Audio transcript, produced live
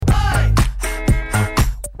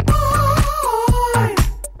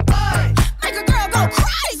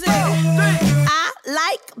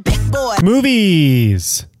Boy.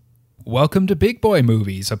 Movies. Welcome to Big Boy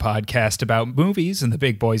Movies, a podcast about movies and the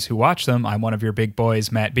big boys who watch them. I'm one of your big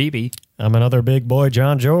boys, Matt Beebe. I'm another big boy,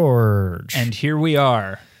 John George. And here we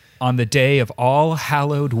are on the day of All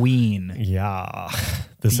Halloween. Yeah,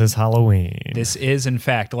 this is Halloween. This is, in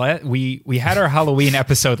fact, we had our Halloween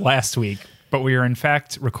episode last week, but we are, in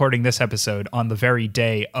fact, recording this episode on the very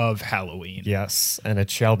day of Halloween. Yes, and it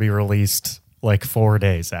shall be released like 4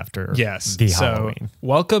 days after the Halloween.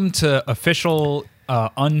 Welcome to official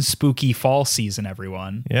unspooky fall season,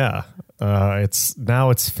 everyone. Yeah,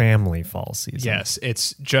 it's family fall season. Yes,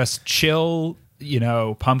 it's just chill,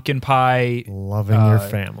 pumpkin pie, loving your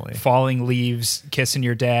family, falling leaves, kissing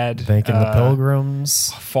your dad, thanking the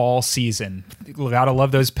pilgrims. Fall season, gotta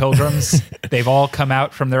love those pilgrims. They've all come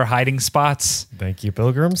out from their hiding spots. Thank you,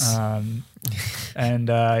 pilgrims. And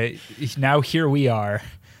now here we are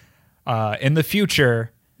in the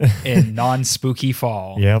future in non-spooky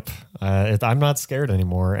fall. Yep. I'm not scared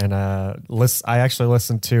anymore. And I actually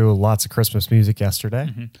listened to lots of Christmas music yesterday.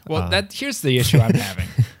 Mm-hmm. Well, here's the issue I'm having.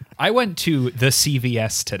 I went to the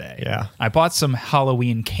CVS today. Yeah. I bought some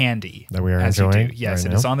Halloween candy. That we are enjoying. Yes,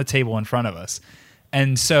 right it is on the table in front of us.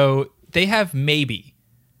 And so they have maybe,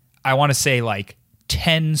 I want to say like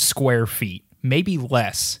 10 square feet, maybe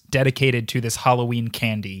less, dedicated to this Halloween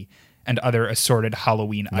candy and other assorted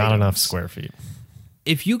Halloween items. Not enough square feet.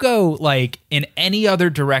 If you go like in any other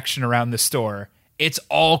direction around the store, it's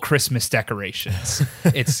all Christmas decorations.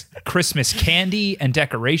 It's Christmas candy and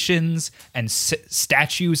decorations and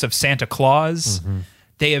statues of Santa Claus. Mm-hmm.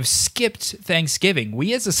 They have skipped Thanksgiving.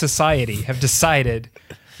 We as a society have decided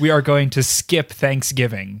we are going to skip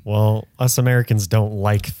Thanksgiving. Well, us Americans don't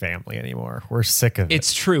like family anymore. We're sick of it.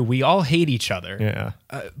 It's true. We all hate each other. Yeah.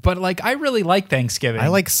 But I really like Thanksgiving. I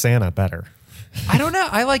like Santa better. I don't know.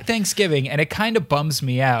 I like Thanksgiving, and it kind of bums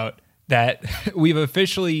me out that we've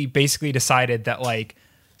officially basically decided that like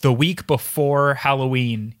the week before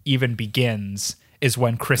Halloween even begins is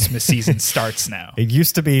when Christmas season starts now. It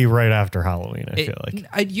used to be right after Halloween, I feel like.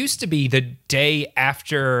 It used to be the day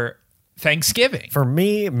after Thanksgiving. For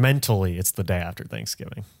me, mentally, it's the day after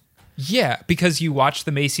Thanksgiving. Yeah, because you watch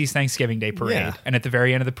the Macy's Thanksgiving Day Parade, and at the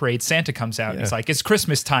very end of the parade, Santa comes out and it's like, it's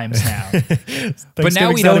Christmas times now. But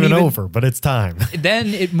now we don't even over, but it's time. Then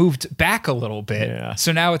it moved back a little bit. Yeah.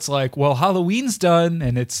 So now it's like, well, Halloween's done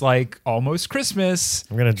and it's like almost Christmas.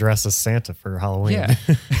 I'm going to dress as Santa for Halloween. Yeah.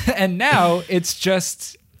 And now it's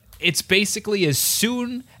basically as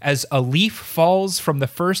soon as a leaf falls from the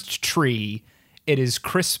first tree, it is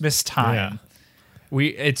Christmas time.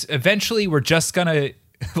 Yeah. We're just going to,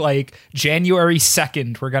 like January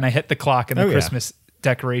 2nd, we're going to hit the clock and the Christmas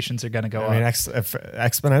decorations are going to go up. I mean,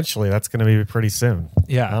 exponentially, that's going to be pretty soon.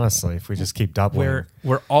 Yeah. Honestly, if we just keep doubling.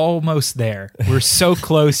 We're almost there. We're so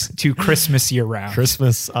close to Christmas year round.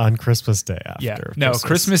 Christmas on Christmas Day after. Yeah. No,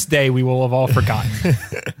 Christmas Day we will have all forgotten.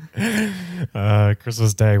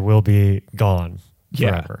 Christmas Day will be gone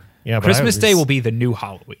forever. Yeah. But Christmas Day will be the new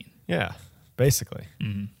Halloween. Yeah, basically.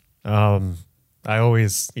 Mm-hmm. I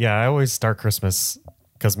always start Christmas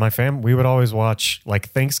because we would always watch like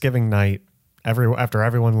Thanksgiving night. After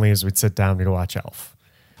everyone leaves, we'd sit down, we'd watch Elf,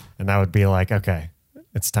 and that would be like, okay,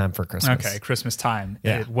 it's time for Christmas. Okay, Christmas time.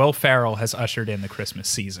 Yeah. Will Ferrell has ushered in the Christmas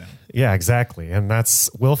season. Yeah, exactly, and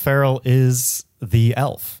Will Ferrell is the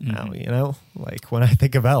elf now. You know, like when I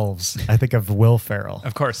think of elves, I think of Will Ferrell,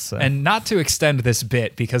 of course. So. And not to extend this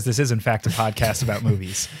bit because this is in fact a podcast about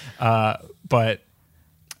movies, but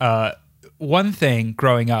one thing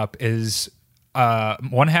growing up is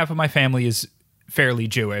one half of my family is fairly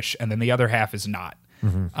Jewish, and then the other half is not.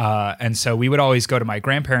 Mm-hmm. And so we would always go to my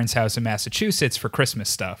grandparents' house in Massachusetts for Christmas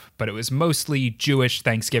stuff, but it was mostly Jewish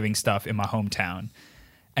Thanksgiving stuff in my hometown.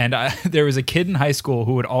 And there was a kid in high school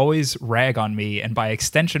who would always rag on me, and by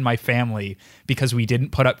extension my family, because we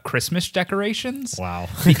didn't put up Christmas decorations. Wow.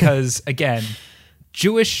 Because, again,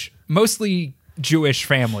 mostly Jewish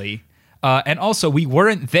family. And also, we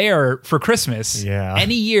weren't there for Christmas. Yeah.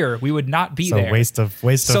 Any year, we would not be there. Waste of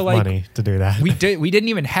money to do that. We didn't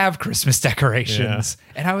even have Christmas decorations.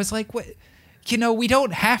 Yeah. And I was like, what? We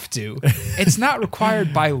don't have to. It's not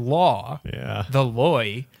required by law. Yeah. The law.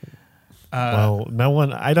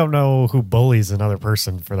 I don't know who bullies another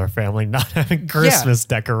person for their family not having Christmas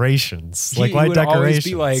decorations. Like, why would decorations? Always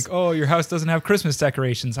be like, oh, your house doesn't have Christmas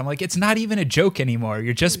decorations. I'm like, it's not even a joke anymore.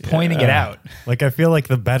 You're just pointing it out. Like, I feel like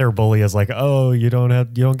the better bully is like, oh, you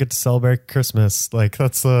don't get to celebrate Christmas. Like,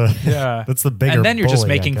 that's the bigger. And then you're just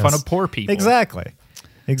bully, making fun of poor people.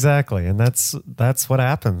 Exactly. And that's what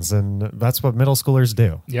happens, and that's what middle schoolers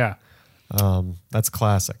do. Yeah. That's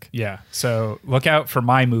classic. Yeah. So look out for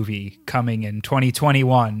my movie coming in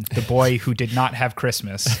 2021, The Boy Who Did Not Have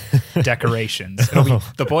Christmas, Decorations. It'll be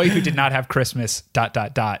The Boy Who Did Not Have Christmas, ...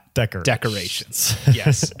 Decorations.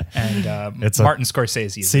 Yes. And It's Martin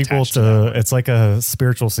Scorsese is sequel attached to that. to it's like a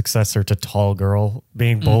spiritual successor to Tall Girl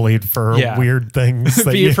being bullied for Yeah. weird things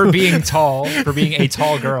that For being tall, for being a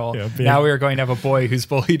tall girl. Yeah, now we are going to have a boy who's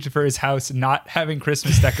bullied for his house not having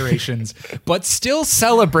Christmas decorations, but still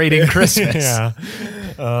celebrating Christmas.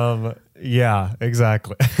 yeah,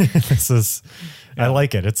 exactly. This is I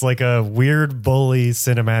like it. It's like a weird bully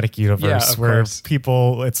cinematic universe of where course.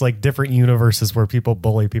 people it's like different universes where people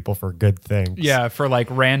bully people for good things. Yeah, for like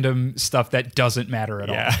random stuff that doesn't matter at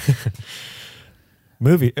all. Yeah.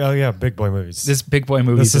 Movie. Oh yeah, big boy movies. This Big Boy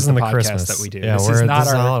Movies This is the isn't the podcast Christmas that we do. Yeah, this is not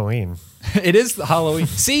our Halloween. It is Halloween.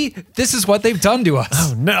 See, this is what they've done to us.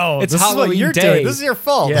 Oh no, It's this is Halloween what you're Day. doing. This is your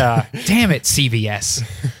fault. Yeah. Damn it, CVS.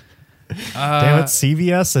 Damn it,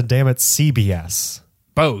 CVS and damn it, CBS.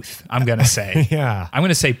 Both, I'm going to say. Yeah. I'm going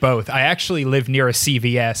to say both. I actually live near a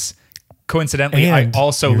CVS. Coincidentally, And I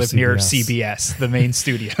also near live near CBS. CBS, the main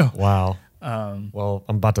studio. Wow. Well,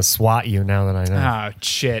 I'm about to swat you now that I know. Oh,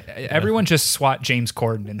 shit. Everyone just swat James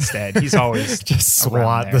Corden instead. He's always Just around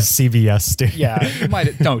swat there. the CBS studio. Yeah, you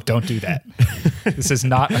might don't do that. This is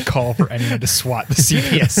not a call for anyone to swat the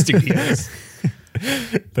CBS studios.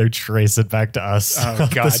 They trace it back to us. Oh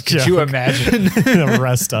God, could you imagine?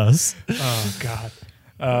 Arrest us. Oh God.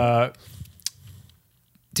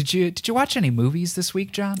 Did you watch any movies this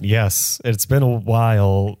week, John? Yes, it's been a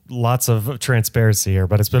while. Lots of transparency here,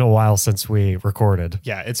 but it's been a while since we recorded.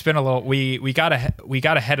 Yeah, it's been a little. We got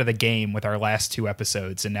ahead of the game with our last two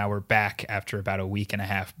episodes, and now we're back after about a week and a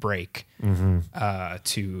half break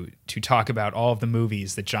to talk about all of the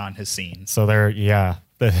movies that John has seen. So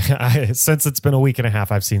since it's been a week and a half,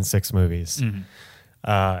 I've seen 6 movies.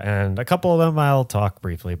 And a couple of them I'll talk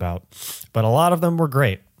briefly about, but a lot of them were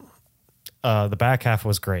great. The back half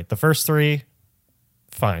was great. The first 3,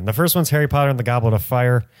 fine. The first one's Harry Potter and the Goblet of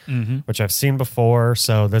Fire, which I've seen before.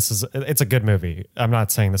 So it's a good movie. I'm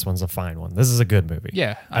not saying this one's a fine one. This is a good movie.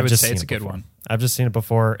 Yeah, I I've would just say seen it's it a good before. one. I've just seen it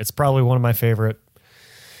before. It's probably one of my favorite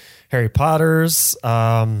Harry Potters.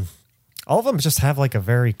 All of them just have like a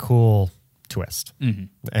very cool twist.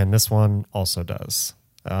 And this one also does.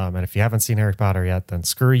 And if you haven't seen Harry Potter yet, then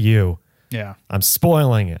screw you. Yeah. I'm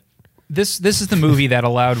spoiling it. This is the movie that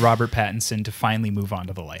allowed Robert Pattinson to finally move on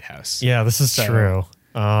to The Lighthouse. Yeah, this is true.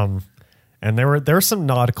 And there were some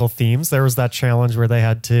nautical themes. There was that challenge where they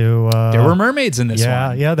had to. There were mermaids in this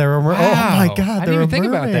one. Yeah, there were. Oh my Wow. god, I there didn't were even think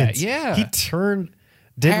about that. mermaids. Yeah. he turned.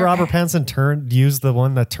 Did Robert Pattinson use the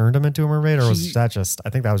one that turned him into a mermaid, or was that just? I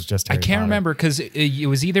think that was just. I Harry can't Potter. remember because it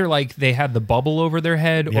was either like they had the bubble over their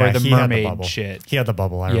head Yeah, or the he had mermaid bubble. shit. He had the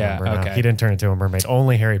bubble. I Yeah, remember. Now. okay. He didn't turn into a mermaid.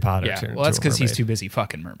 Only Harry Potter. Yeah, turned well, that's into a because he's mermaid. too busy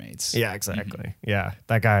fucking mermaids. Yeah, exactly. Yeah,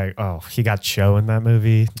 that guy. Oh, he got Cho in that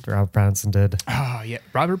movie. Robert Pattinson did. Oh yeah,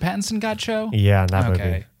 Robert Pattinson got Cho. Yeah, in that movie.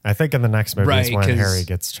 Okay. I think in the next movie is Right, when 'cause- Harry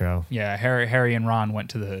gets Cho. Yeah, Harry and Ron went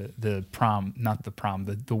to the prom, not the prom,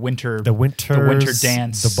 the winter winter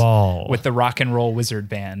dance, the ball with the rock and roll wizard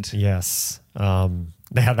band. Yes. Yeah,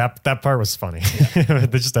 that part was funny. They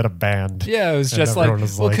just had a band. Yeah, it was And just like, everyone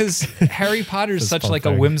was like- because Harry Potter's This such fun like a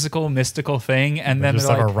thing. whimsical, mystical thing, and then Just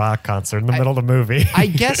they're have like, a rock concert in the middle of the movie. I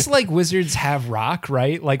guess like wizards have rock,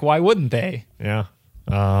 right? Like, why wouldn't they? Yeah.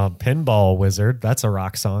 Pinball Wizard. That's a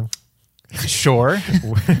rock song. Sure,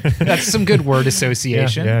 that's some good word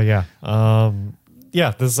association. Yeah.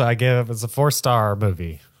 Yeah. This I gave. It's a 4-star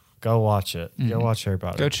movie. Go watch it. Go watch Harry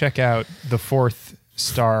Potter. Go check out the 4th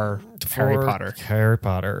star Harry Potter. Harry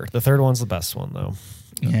Potter. The third one's the best one, though.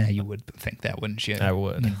 Yeah, you would think that, wouldn't you? I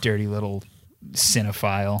would. You dirty little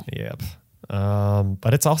cinephile. Yep.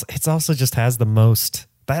 But it's also just has the most.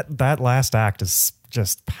 That last act is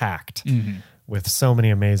just packed with so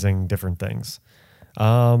many amazing different things.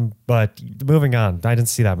 But moving on, I didn't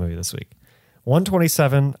see that movie this week.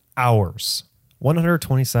 127 hours.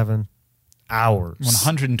 127 hours.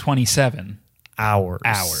 127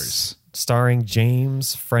 hours. Starring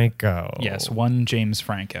James Franco. Yes, one James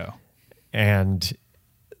Franco. And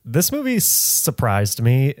this movie surprised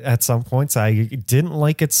me at some points. I didn't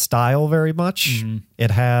like its style very much.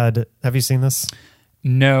 It had. Have you seen this?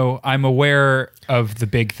 No, I'm aware of the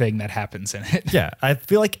big thing that happens in it. Yeah, I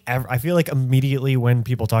feel like immediately when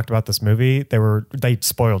people talked about this movie, they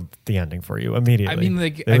spoiled the ending for you immediately. I mean,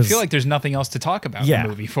 like, I feel like there's nothing else to talk about the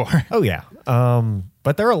movie for. Oh yeah.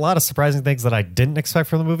 But there are a lot of surprising things that I didn't expect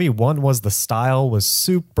from the movie. One was the style was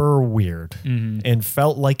super weird and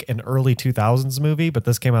felt like an early 2000s movie, but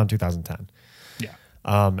this came out in 2010.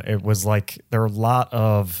 Yeah. It was like there were a lot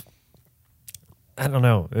of I don't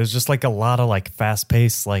know. It was just like a lot of like fast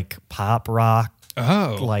paced, like pop rock,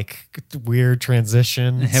 like weird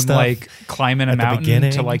transition. Him stuff like climbing a at the mountain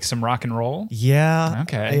beginning. to like some rock and roll. Yeah.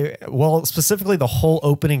 Okay. Well, specifically the whole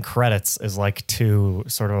opening credits is like to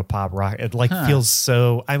sort of a pop rock. It like feels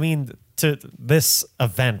so, I mean, to this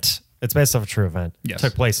event, it's based off a true event. Yes.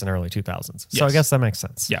 Took place in early 2000s. So I Yes. guess that makes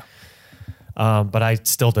sense. Yeah. But I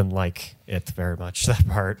still didn't like it very much, that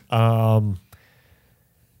part. I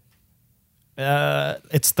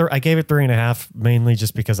gave it 3.5 mainly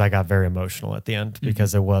just because I got very emotional at the end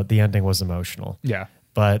because the ending was emotional. Yeah.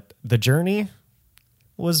 But the journey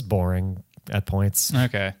was boring at points,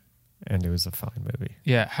 Okay. and it was a fine movie.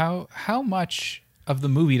 Yeah. How much of the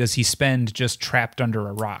movie does he spend just trapped under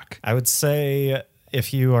a rock? I would say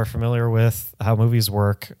if you are familiar with how movies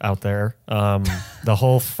work out there, the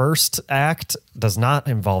whole first act does not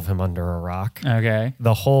involve him under a rock. Okay.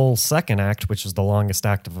 The whole second act, which is the longest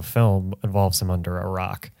act of a film, involves him under a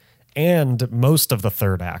rock. And most of the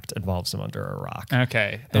third act involves him under a rock.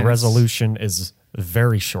 Okay. The And resolution is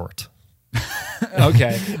very short.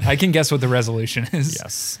 Okay. I can guess what the resolution is.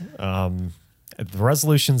 Yes. The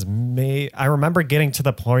resolutions I remember getting to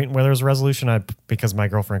the point where there was a resolution because my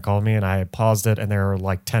girlfriend called me and I paused it and there were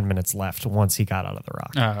like 10 minutes left once he got out of the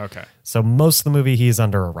rock. Oh, okay. So most of the movie he's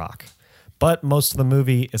under a rock. But most of the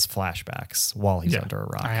movie is flashbacks while he's under a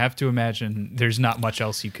rock. I have to imagine there's not much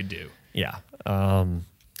else you could do. Yeah.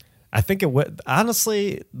 I think it would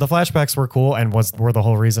honestly, the flashbacks were cool and were the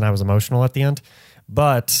whole reason I was emotional at the end.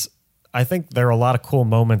 But I think there are a lot of cool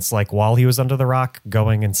moments like while he was under the rock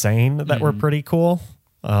going insane that were pretty cool.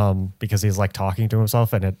 Because he's like talking to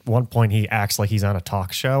himself, and at one point he acts like he's on a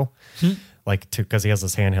talk show. Because he has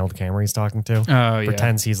this handheld camera he's talking to. Yeah.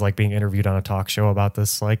 Pretends he's like being interviewed on a talk show about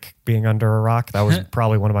this, like being under a rock. That was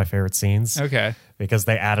probably one of my favorite scenes. Okay. Because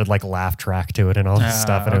they added like laugh track to it and all this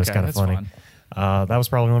stuff, and it was kind of funny. Fun. That was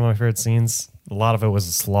probably one of my favorite scenes. A lot of it was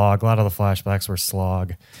a slog. A lot of the flashbacks were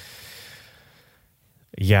slog.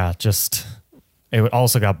 Yeah, just it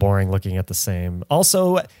also got boring looking at the same.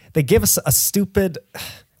 Also, they gave us a stupid.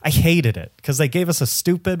 I hated it because they gave us a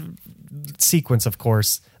stupid sequence. Of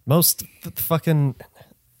course, most fucking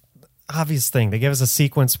obvious thing. They gave us a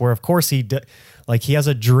sequence where, of course, he has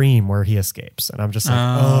a dream where he escapes, and I'm just like,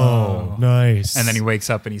 oh nice. And then he wakes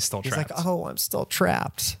up and he's still He's trapped. like, oh, I'm still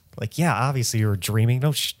trapped. Like, yeah, obviously you were dreaming.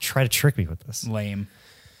 Don't try to trick me with this. Lame.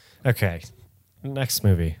 Okay, next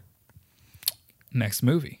movie. Next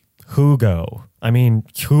movie. Hugo.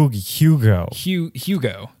 Hugo.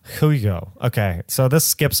 Hugo. Okay, so this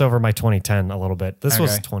skips over my 2010 a little bit. This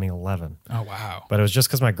was Okay. 2011. Oh, wow. But it was just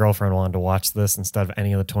because my girlfriend wanted to watch this instead of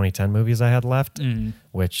any of the 2010 movies I had left,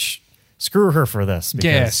 which screw her for this. Because,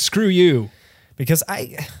 Yeah, screw you. Because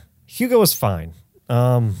Hugo was fine.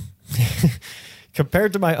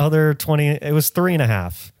 Compared to my other 20, it was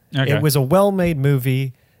 3.5. Okay. It was a well-made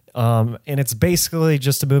movie. And it's basically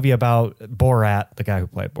just a movie about Borat, the guy who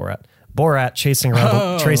played Borat chasing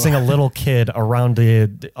a little kid around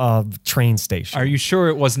the train station. Are you sure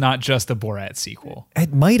it was not just a Borat sequel?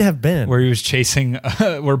 It might have been. Where he was chasing,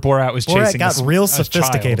 where Borat was Borat chasing got real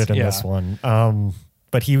sophisticated in yeah. this one.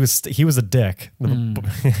 But he was a dick.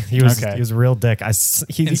 He was a real dick.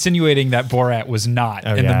 Insinuating that Borat was not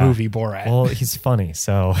in the movie Borat. Well, he's funny,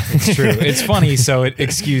 so it's true. It's funny, so it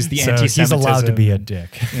excused the so anti-Semitism. he's allowed to be a dick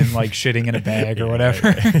And like shitting in a bag or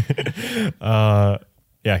whatever.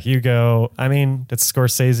 Yeah, Hugo. I mean, it's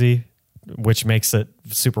Scorsese, which makes it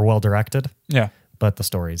super well directed. Yeah. But the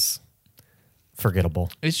story's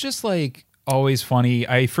forgettable. It's just like always funny.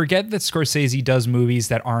 I forget that Scorsese does movies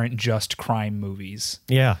that aren't just crime movies.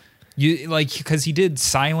 Yeah. You like because he did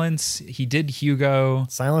Silence, he did Hugo.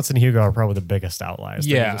 Silence and Hugo are probably the biggest outliers.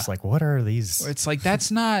 Yeah. They're just like, what are these? It's like that's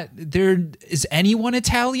not there. Is anyone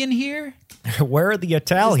Italian here? Where are the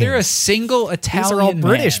Italians? Is there a single Italian? These are all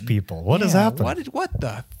British man? people. What has happened? What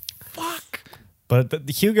the fuck? But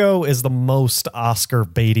the Hugo is the most Oscar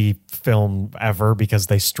baity film ever because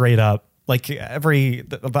they straight up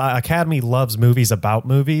the Academy loves movies about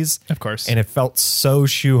movies, Of course. and it felt so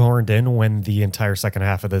shoehorned in when the entire second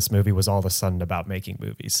half of this movie was all of a sudden about making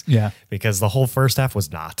movies. Yeah. Because the whole first half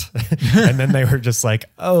was not, and then they were just like,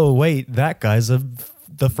 oh wait, that guy's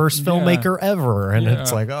the first filmmaker ever, and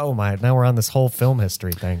it's like, oh my, now we're on this whole film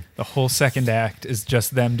history thing. The whole second act is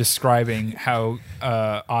just them describing how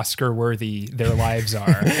Oscar worthy their lives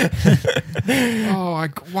are.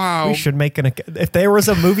 Wow. We should make if there was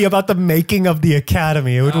a movie about the making of the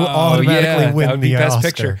Academy, it would automatically win that would be the Best Oscar.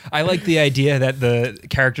 Picture. I like the idea that the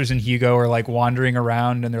characters in Hugo are like wandering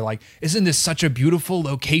around and they're like, isn't this such a beautiful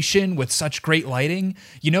location with such great lighting?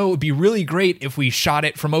 You know, it would be really great if we shot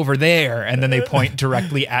it from over there. And then they point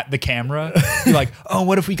directly at the camera. You're like, oh,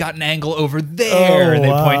 what if we got an angle over there? And they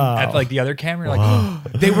point at like the other camera. You're like, oh,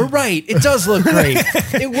 they were right. It does look great.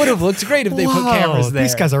 It would have looked great if they put cameras there.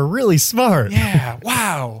 These guys are really smart. Yeah.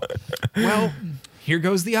 Wow. Well, here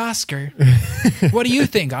goes the Oscar. What do you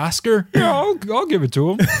think, Oscar? Yeah, I'll give it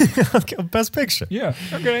to him. Best Picture. Yeah.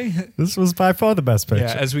 Okay. This was by far the Best Picture.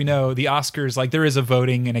 Yeah. As we know, the Oscars, like there is a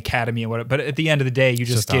voting and Academy and whatever, but at the end of the day, you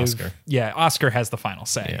just give. Oscar. Yeah. Oscar has the final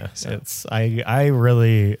say. Yeah. So. It's I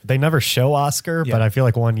really they never show Oscar, Yeah. but I feel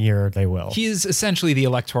like one year they will. He is essentially the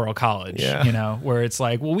Electoral College, Yeah. you know, where it's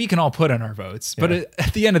like, well, we can all put in our votes, but Yeah.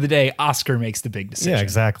 at the end of the day, Oscar makes the big decision. Yeah,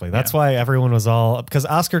 exactly. That's why everyone was all because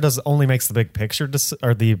Oscar only makes the big picture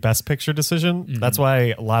or the Best Picture decision. Mm-hmm. That's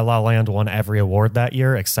why La La Land won every award that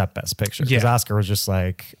year except Best Picture. Because Yeah. Oscar was just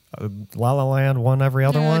like La La Land won every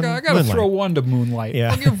other one. I gotta Moonlight. throw one to Moonlight.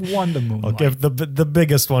 Yeah. I'll give one to Moonlight. I'll give the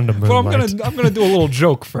biggest one to Moonlight. Well, I'm gonna do a little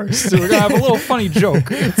joke first. So we're gonna have a little funny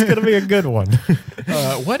joke. It's gonna be a good one.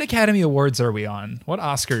 What Academy Awards are we on? What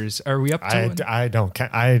Oscars are we up to? I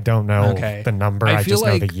don't know the number. I feel just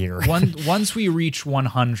like know the year. once we reach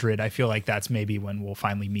 100, I feel like that's maybe when we'll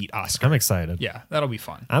finally meet Oscar. I'm excited. Yeah, that'll be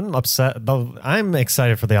fun. I'm upset. I'm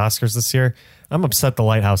excited for the Oscars this year. I'm upset the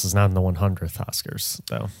Lighthouse is not in the 100th Oscars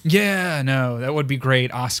though, Yeah, no, that would be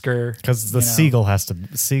great, Oscar. because the Seagull has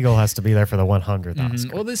to be there for the 100th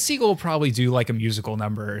Oscar. Well, the Seagull will probably do like a musical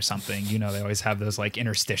number or something. You know, they always have those like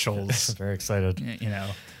interstitials. Very excited. You know,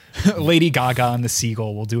 Lady Gaga and the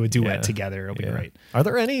Seagull will do a duet Yeah. together. It'll be great. Are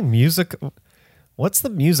there any music? What's the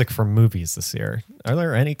music from movies this year? Are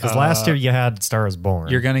there any? Because last year you had Star Is Born.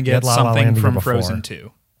 You're gonna You get had La La something Land the year from before. Frozen 2.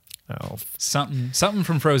 Oh, Something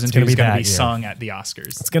from Frozen 2 gonna is be going to that be year. sung at the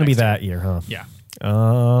Oscars. it's gonna be that year, huh? Yeah.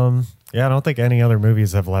 Yeah, I don't think any other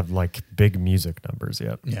movies have left like big music numbers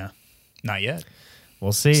yet. Yeah. Not yet.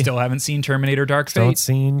 We'll see. Still haven't seen Terminator Dark Still haven't Fate.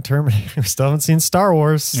 seen Terminator. Still haven't seen Star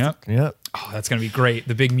Wars. Yep. Yep. Oh, that's going to be great.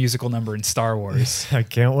 The big musical number in Star Wars. I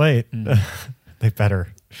can't wait. They better.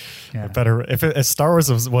 Yeah. They better. If Star Wars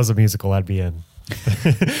was a musical, I'd be in.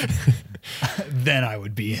 Then I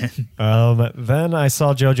would be in. Then I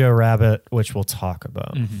saw Jojo Rabbit, which we'll talk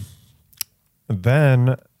about.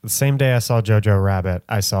 Then the same day I saw Jojo Rabbit,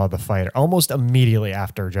 I saw The Fighter. Almost immediately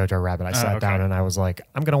after Jojo Rabbit, I sat down and I was like,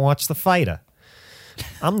 I'm going to watch The Fighter.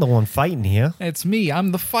 I'm the one fighting here. It's me.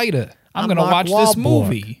 I'm the fighter. I'm I'm going to Mark watch this Wahlberg.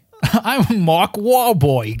 movie. I'm Mark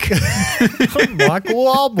Wahlberg. Mark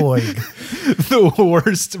Wahlberg. The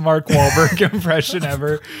worst Mark Wahlberg impression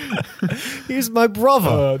ever. He's my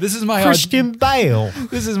brother. This is my Christian Bale.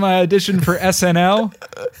 This is my audition for SNL.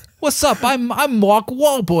 What's up? I'm Mark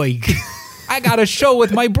Wahlberg. I got a show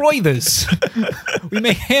with my brothers. We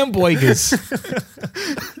make hamburgers.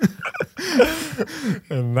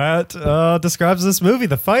 And that describes this movie,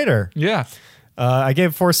 The Fighter. Yeah. I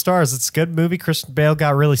gave 4 stars. It's a good movie. Christian Bale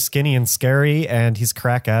got really skinny and scary, and he's a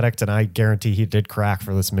crack addict, and I guarantee he did crack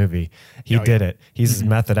for this movie. He did it. He's a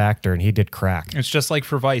method actor, and he did crack. It's just like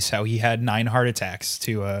for Vice, how he had 9 heart attacks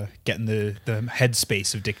to get in the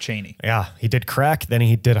headspace of Dick Cheney. Yeah, he did crack, then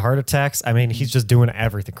he did heart attacks. I mean, he's just doing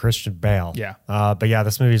everything. Christian Bale. Yeah. But yeah,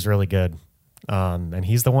 this movie's really good. And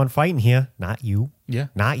he's the one fighting here, not you. Yeah.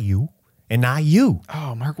 Not you. And not you.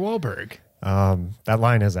 Oh, Mark Wahlberg. That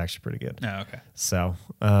line is actually pretty good. Oh, okay. So,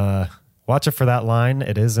 watch it for that line.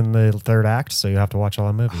 It is in the 3rd act, so you have to watch all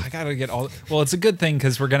the movie. I gotta get all. Well, it's a good thing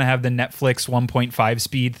because we're gonna have the Netflix 1.5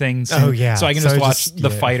 speed thing soon. Oh, yeah. So I can So just watch just- The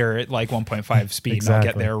yeah. Fighter at like 1.5 speed. And I'll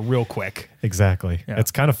get Exactly. there real quick. Exactly. Yeah.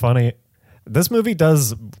 It's kind of funny. This movie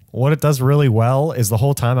does what it does really well is the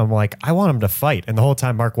whole time I'm like, I want him to fight. And the whole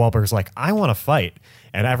time Mark Wahlberg's like, I want to fight.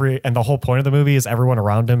 And the whole point of the movie is everyone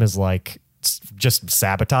around him is like just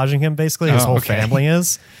sabotaging him basically. His Oh, whole okay. family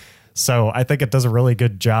is. So I think it does a really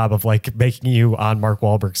good job of like making you on Mark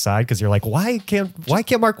Wahlberg's side because you're like, why can't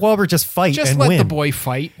Mark Wahlberg just fight Just and let win? the boy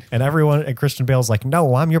fight. And Christian Bale's like,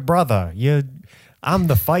 no, I'm your brother. I'm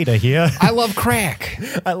the fighter here. I love crack.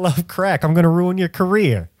 I love crack. I'm going to ruin your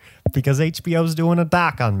career because HBO's doing a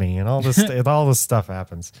doc on me and all this all this stuff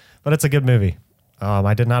happens. But it's a good movie.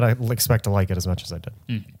 I did not expect to like it as much as I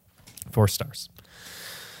did. 4 stars.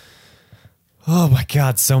 Oh my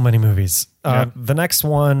God, so many movies. The next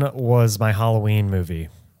one was my Halloween movie.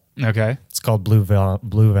 Okay. It's called Blue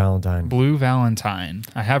Valentine. Blue Valentine.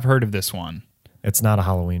 I have heard of this one. It's not a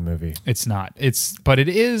Halloween movie. It's not. But it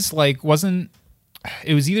is like wasn't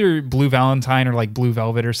it was either Blue Valentine or like Blue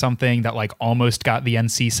Velvet or something that like almost got the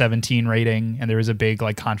NC-17 rating, and there was a big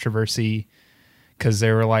like controversy because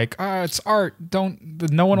they were like, it's art.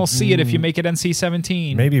 No one will see it if you make it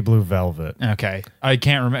NC-17. Maybe Blue Velvet. Okay. I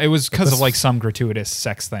can't remember. It was because of like some gratuitous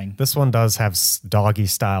sex thing. This one does have doggy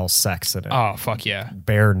style sex in it. Oh, fuck yeah.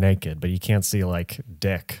 Bare naked, but you can't see like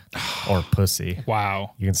dick or pussy.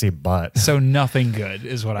 Wow. You can see butt. So nothing good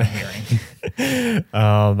is what I'm hearing.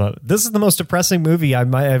 This is the most depressing movie I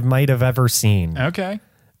might have ever seen. Okay.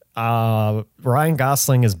 Ryan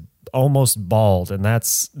Gosling is almost bald, and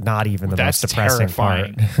that's not even the most depressing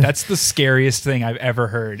terrifying. part. That's the scariest thing I've ever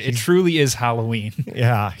heard. It truly is Halloween.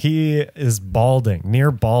 Yeah, he is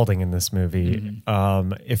near balding in this movie.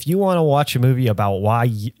 If you want to watch a movie about why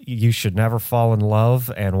you should never fall in love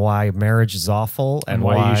and why marriage is awful and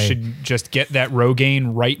why you should just get that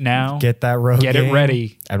Rogaine right now. Get it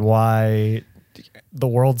ready. And why the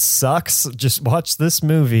world sucks, just watch this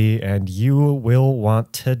movie and you will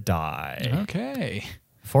want to die. Okay.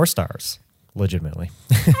 4 stars, legitimately.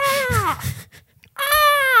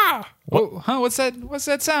 What's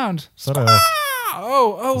that sound? Sort of.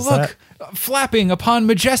 Look, flapping upon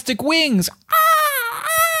majestic wings.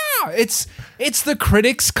 It's the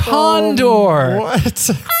critic's condor. What?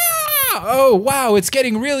 Oh wow, it's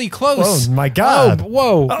getting really close. Oh my god.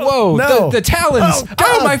 Whoa. No. The talons.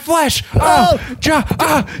 Oh my flesh. John.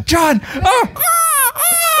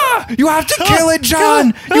 You have to kill it,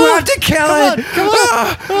 John. You have to kill it.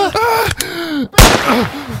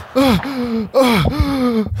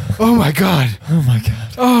 Oh my god. Oh my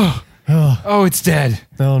god. Oh, it's dead.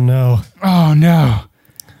 Oh no. Oh no.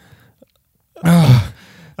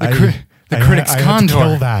 The critic's condor. I had to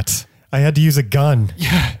kill that. I had to use a gun.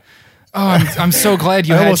 Yeah. Oh, I'm so glad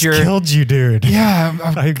you I had almost your. killed you, dude. Yeah,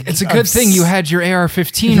 it's a good thing you had your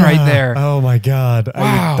AR-15 right there. Oh my god!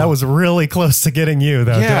 Wow. That was really close to getting you,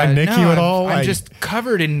 though. Yeah, Did I nick you at all? I'm just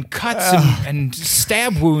covered in cuts and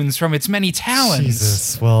stab wounds from its many talons.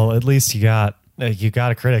 Jesus. Well, at least you got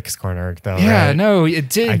a critic's corner, though. Yeah, right? no, it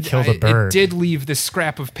did. I killed a bird. It did leave this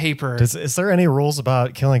scrap of paper. Is there any rules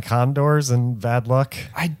about killing condors and bad luck?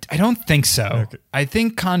 I don't think so. Okay. I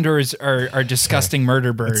think condors are disgusting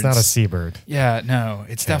murder birds. It's not a seabird. Yeah, no,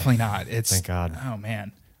 it's definitely not. It's Thank God. Oh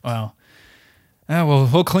man. Well,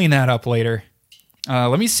 we'll clean that up later.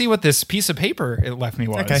 Let me see what this piece of paper it left me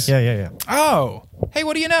was. Okay. Yeah. Oh, hey,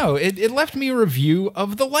 what do you know? It left me a review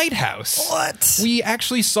of The Lighthouse. What? We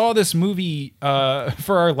actually saw this movie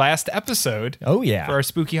for our last episode. Oh yeah. For our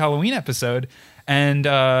spooky Halloween episode, and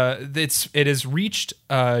it has reached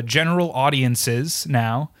general audiences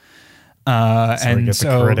now. So we get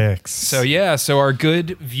the critics. So our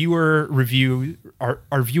good viewer review,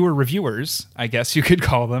 our viewer reviewers, I guess you could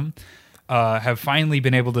call them, have finally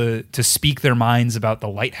been able to speak their minds about The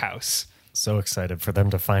Lighthouse. So excited for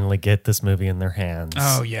them to finally get this movie in their hands.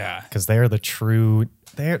 Oh yeah, because they are the true.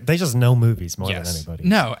 They just know movies more than anybody.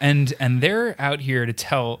 No, and they're out here to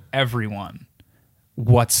tell everyone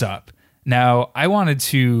what's up. Now, I wanted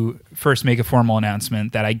to first make a formal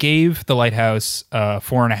announcement that I gave The Lighthouse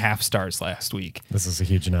 4.5 stars last week. This is a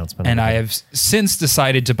huge announcement. And I have since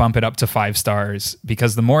decided to bump it up to 5 stars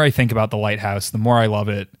because the more I think about The Lighthouse, the more I love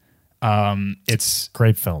it. It's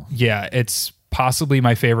great film. Yeah, it's possibly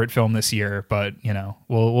my favorite film this year, but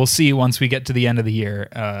we'll see once we get to the end of the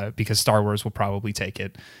year because Star Wars will probably take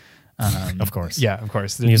it. Of course. Yeah, of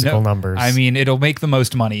course. Musical numbers. I mean, it'll make the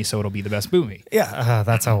most money, so it'll be the best movie. Yeah,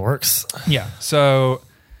 that's how it works. Yeah. So,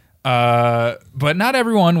 but not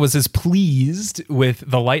everyone was as pleased with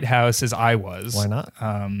The Lighthouse as I was. Why not?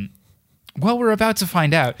 Well, we're about to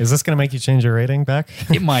find out. Is this going to make you change your rating back?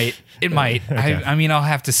 It might. It might. Okay. I mean, I'll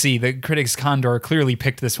have to see. The Critics Condor clearly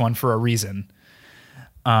picked this one for a reason.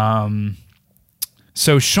 So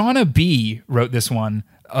Shauna B wrote this one.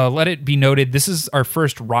 Let it be noted, this is our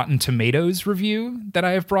first Rotten Tomatoes review that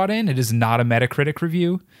I have brought in. It is not a Metacritic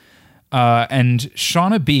review. And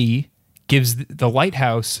Shauna B gives The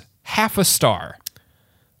Lighthouse half a star.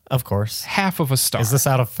 Of course. Half of a star. Is this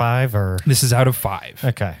out of 5 or? This is out of 5.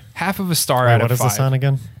 Okay. Half of a star out of 5. What is this on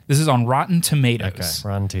again? This is on Rotten Tomatoes. Okay,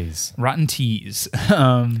 Rotten Teas. Rotten Teas.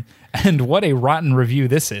 And what a rotten review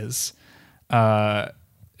this is.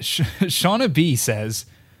 Shauna B says,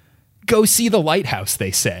 "Go see The Lighthouse,"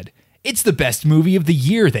 they said. "It's the best movie of the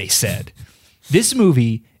year," they said. "This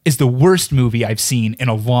movie is the worst movie I've seen in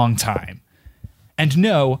a long time. And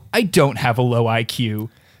no, I don't have a low IQ,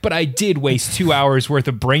 but I did waste 2 hours worth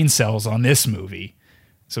of brain cells on this movie."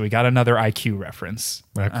 So we got another IQ reference.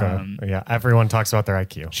 Okay. Yeah, everyone talks about their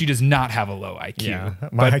IQ. She does not have a low IQ. Yeah,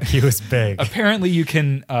 my IQ is big. Apparently you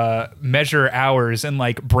can measure hours and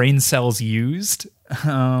like brain cells used.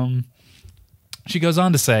 She goes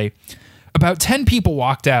on to say, about 10 people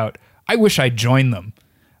walked out. I wish I'd joined them.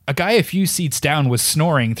 A guy a few seats down was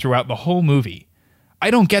snoring throughout the whole movie. I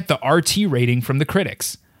don't get the RT rating from the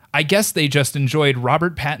critics. I guess they just enjoyed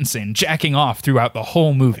Robert Pattinson jacking off throughout the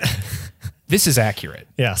whole movie. This is accurate.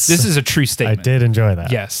 Yes. This is a true statement. I did enjoy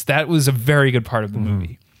that. Yes, that was a very good part of the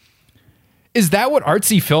movie. Is that what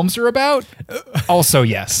artsy films are about? Also,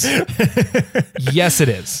 yes. Yes, it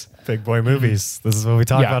is. Big boy movies. This is what we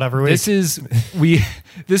talk about every week.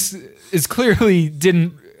 This is clearly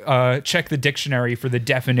didn't check the dictionary for the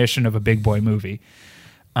definition of a big boy movie.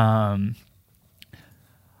 I'm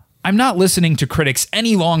not listening to critics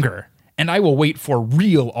any longer, and I will wait for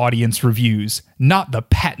real audience reviews, not the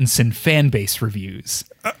Pattinson fan base reviews.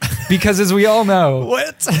 Because as we all know,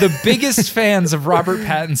 the biggest fans of Robert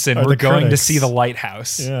Pattinson were going to see The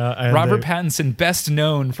Lighthouse. Yeah, Robert Pattinson, best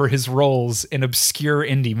known for his roles in obscure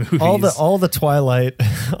indie movies. All the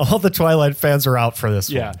Twilight fans are out for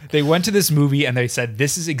this one. They went to this movie and they said,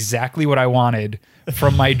 this is exactly what I wanted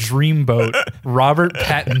from my dreamboat, Robert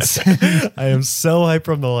Pattinson. I am so hyped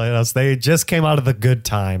from The Lighthouse. They just came out of The Good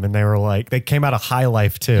Time, and they came out of High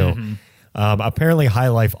Life too. Apparently High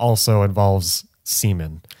Life also involves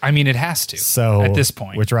semen. I mean, it has to. So at this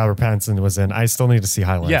point, which Robert Pattinson was in. I still need to see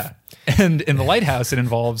High Life. Yeah, and in The Lighthouse, it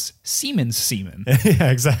involves semen.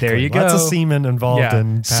 Yeah, exactly. There you go. Lots of semen involved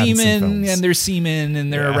in Pattinson semen, films. and there's semen,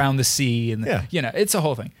 and they're around the sea, and it's a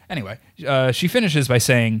whole thing. Anyway, she finishes by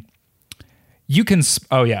saying, "You can."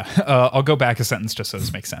 I'll go back a sentence just so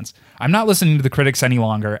this makes sense. I'm not listening to the critics any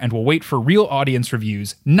longer, and will wait for real audience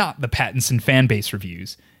reviews, not the Pattinson fan base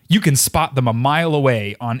reviews. You can spot them a mile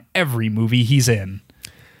away on every movie he's in.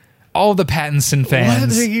 All the Pattinson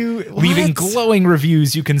fans leaving glowing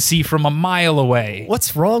reviews you can see from a mile away.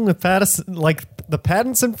 What's wrong with Pattinson? Like, the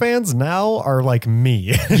Pattinson fans now are like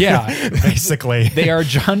me. Yeah. Basically. They are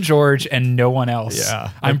John George and no one else.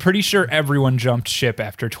 Yeah. I'm pretty sure everyone jumped ship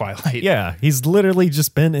after Twilight. Yeah. He's literally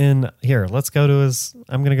just been in... Here, I'm going to go to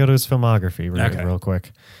his filmography real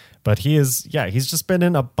quick. But he's just been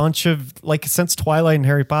in a bunch of... Like, since Twilight and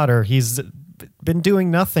Harry Potter, he's been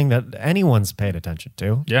doing nothing that anyone's paid attention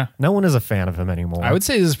to. Yeah. No one is a fan of him anymore. I would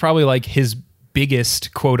say this is probably like his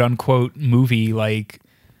biggest quote-unquote movie, like...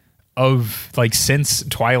 of like since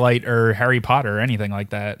Twilight or Harry Potter or anything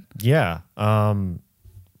like that. Yeah.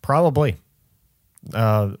 Probably.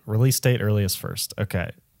 Release date earliest first.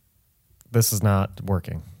 Okay. This is not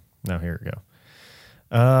working. No, here we go.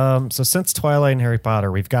 So since Twilight and Harry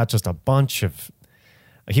Potter, we've got just a bunch of...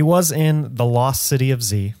 He was in The Lost City of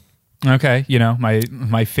Z. Okay.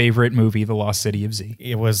 My favorite movie, The Lost City of Z.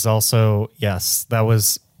 It was also, yes, that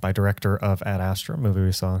was by director of Ad Astra, movie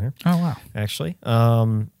we saw in here. Oh, wow. Actually.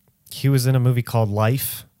 He was in a movie called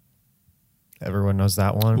Life. Everyone knows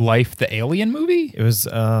that one. Life, the Alien movie? It was,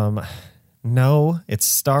 no, it's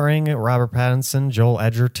starring Robert Pattinson. Joel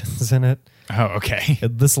Edgerton's in it. Oh, okay.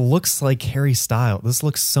 This looks like Harry Styles. This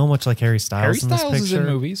looks so much like Harry Styles in this picture. Is in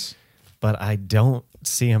movies. But I don't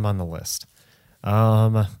see him on the list.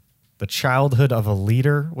 The Childhood of a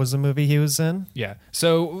Leader was a movie he was in. Yeah.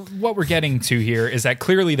 So what we're getting to here is that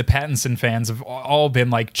clearly the Pattinson fans have all been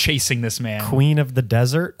like chasing this man. Queen of the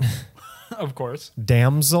Desert. Of course.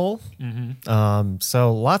 Damsel. Mm-hmm.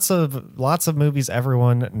 So lots of movies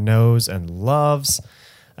everyone knows and loves.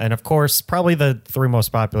 And of course, probably the three most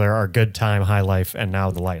popular are Good Time, High Life, and now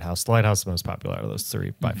The Lighthouse. The Lighthouse is the most popular out of those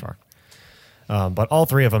three by far. But all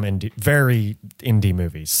three of them very indie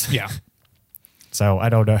movies. Yeah. So I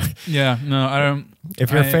don't know. Yeah, no, I don't.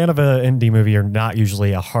 If you're a fan of an indie movie, you're not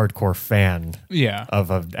usually a hardcore fan of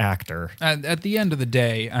an actor. At the end of the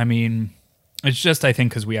day, I mean, it's just, I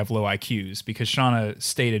think, because we have low IQs, because Shauna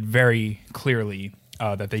stated very clearly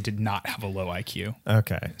that they did not have a low IQ.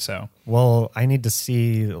 Okay. So. Well, I need to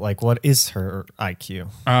see, like, what is her IQ?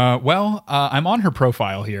 I'm on her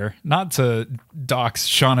profile here, not to dox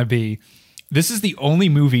Shauna B. This is the only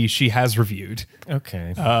movie she has reviewed.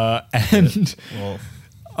 Okay.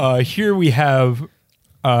 Here we have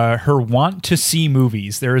her want to see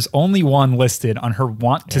movies. There is only one listed on her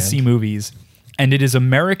want to see movies, and it is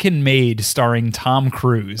American Made, starring Tom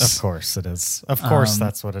Cruise. Of course it is. Of course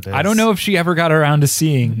that's what it is. I don't know if she ever got around to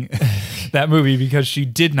seeing that movie because she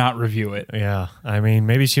did not review it. Yeah. I mean,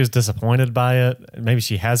 maybe she was disappointed by it. Maybe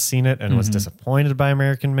she has seen it and was disappointed by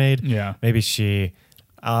American Made. Yeah. Maybe she...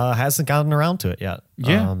 hasn't gotten around to it yet.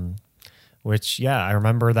 Yeah. I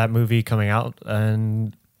remember that movie coming out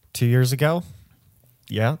 2 years ago.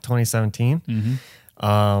 Yeah, 2017.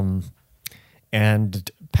 Mm-hmm.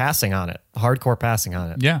 And passing on it. Hardcore passing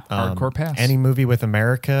on it. Yeah, hardcore pass. Any movie with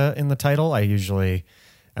America in the title, I usually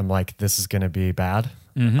am like, this is going to be bad.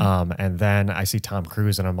 And then I see Tom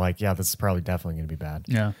Cruise, and I'm like, yeah, this is probably definitely going to be bad.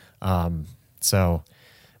 Yeah.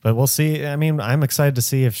 But we'll see. I mean, I'm excited to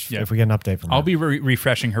see if we get an update from her. I'll be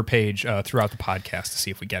refreshing her page throughout the podcast to see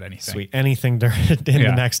if we get anything. Sweet. Anything in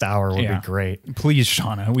the next hour would be great. Please,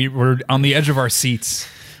 Shauna. We're on the edge of our seats.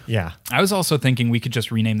 Yeah. I was also thinking we could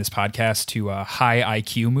just rename this podcast to High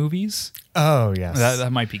IQ Movies. Oh, yes.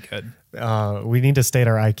 That might be good. We need to state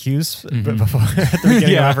our IQs before at the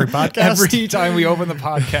beginning of every podcast. Every time we open the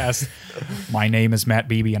podcast, my name is Matt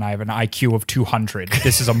Beebe and I have an IQ of 200.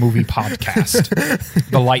 This is a movie podcast.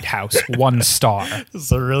 The Lighthouse, 1 star. This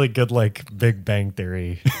is a really good, Big Bang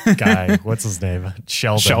Theory guy. What's his name?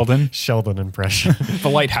 Sheldon impression. The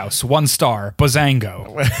Lighthouse, 1 star.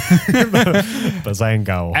 Bazango.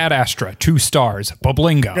 Bazango. Ad Astra, 2 stars.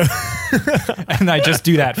 Bablingo. And I just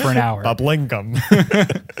do that for an hour. Bablingum.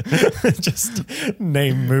 Just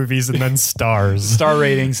name movies and then stars. Star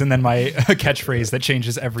ratings and then my catchphrase that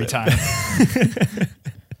changes every time.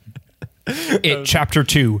 It Chapter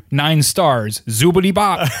 2, 9 stars. Zoobity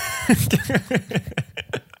bop.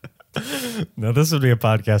 Now, this would be a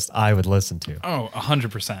podcast I would listen to. Oh,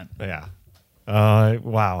 100%. Yeah.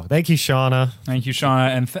 Wow. Thank you, Shauna. Thank you,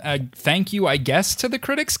 Shauna. And thank you, I guess, to the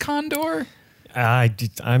Critics Condor. I have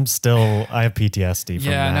PTSD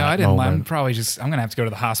from that I didn't. moment. I'm going to have to go to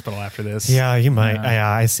the hospispital after this. Yeah, you might. Yeah,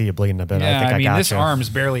 I see you bleeding a bit. Yeah, I think this arm's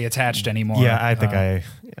barely attached anymore. Yeah,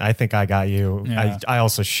 I think I got you. Yeah. I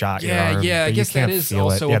also shot your arm. Yeah, I guess that is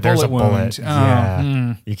also a there's bullet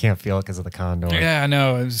wound. You can't feel it because of the condor. Yeah,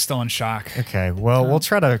 no, I was still in shock. Okay, well, we'll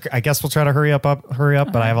try to hurry up,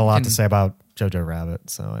 but I have a lot to say about Jojo Rabbit,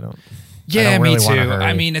 so I don't. Yeah, I don't really me wanna too. hurry.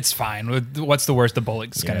 I mean, it's fine. What's the worst the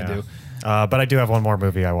bullet's going to do? But I do have one more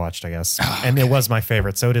movie I watched, I guess. And it was my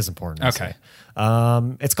favorite, so it is important. Okay.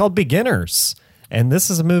 It's called Beginners. And this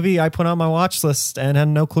is a movie I put on my watch list and had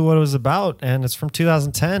no clue what it was about. And it's from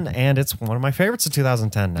 2010, and it's one of my favorites of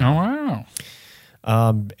 2010 now. Oh, wow.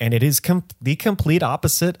 And it is the complete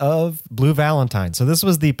opposite of Blue Valentine. So this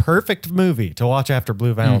was the perfect movie to watch after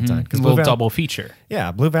Blue Valentine. A little double feature.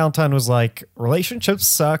 Yeah, Blue Valentine was like, relationships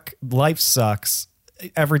suck, life sucks,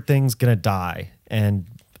 everything's going to die, and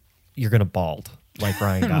you're going to bald like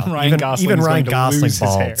Ryan Gosling. Even Ryan Gosling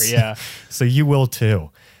balds. Yeah. So you will too.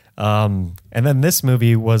 And then this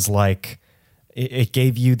movie was like, it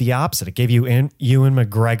gave you the opposite. It gave you Ewan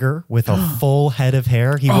McGregor with a full head of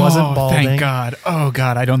hair. He wasn't balding. Thank God. Oh,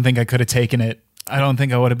 God. I don't think I could have taken it. I don't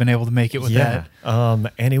think I would have been able to make it with that.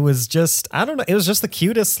 And it was just, I don't know. It was just it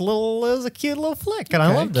was a cute little flick, and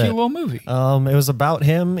I loved it. Cute little movie. It was about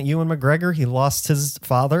him, Ewan McGregor. He lost his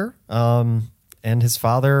father. And his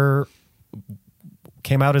father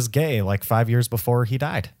came out as gay 5 years before he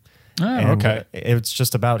died. Oh, and okay. It's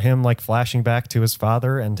just about him flashing back to his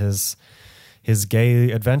father and his gay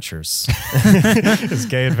adventures. His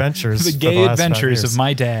gay adventures. The gay adventures of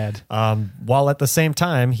my dad. While at the same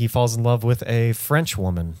time, he falls in love with a French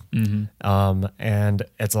woman. And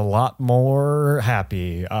it's a lot more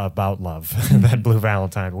happy about love than Blue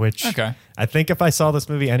Valentine, which I think if I saw this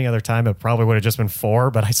movie any other time, it probably would have just been 4,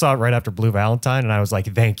 but I saw it right after Blue Valentine, and I was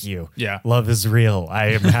like, thank you. Yeah. Love is real. I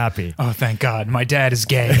am happy. Oh, thank God. My dad is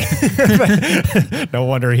gay. No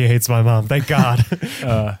wonder he hates my mom. Thank God.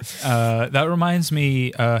 That reminds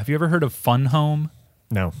me, have you ever heard of Fun Home?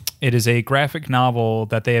 No. It is a graphic novel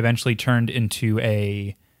that they eventually turned into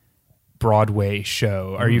a Broadway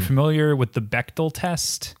show. Are you familiar with the Bechdel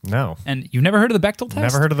test? No. And you've never heard of the Bechdel test?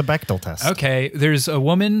 Never heard of the Bechdel test. Okay. There's a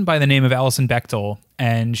woman by the name of Alison Bechdel,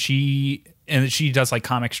 and she does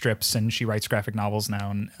comic strips, and she writes graphic novels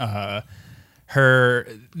now. And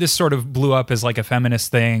this sort of blew up as a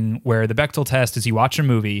feminist thing, where the Bechdel test is you watch a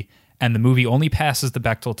movie, and the movie only passes the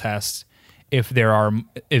Bechdel test if there are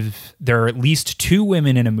at least 2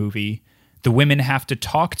 women in a movie. The women have to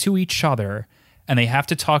talk to each other, and they have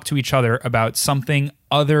to talk to each other about something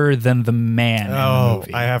other than the man in the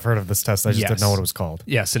movie. I have heard of this test. I just didn't know what it was called.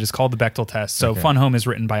 Yes, it is called the Bechdel test. So Fun Home is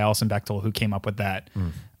written by Alison Bechdel, who came up with that.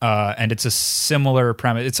 And it's a similar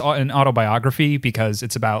premise. It's an autobiography because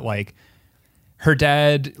it's about her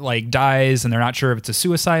dad dies, and they're not sure if it's a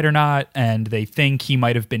suicide or not, and they think he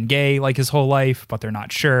might have been gay his whole life, but they're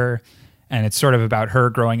not sure. And it's sort of about her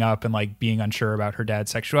growing up and being unsure about her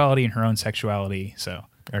dad's sexuality and her own sexuality. So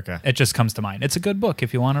it just comes to mind. It's a good book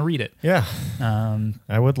if you want to read it. Yeah.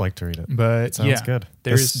 I would like to read it. But it sounds good.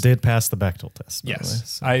 This did pass the Bechdel test.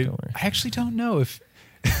 Yes. By the way, so I actually don't know if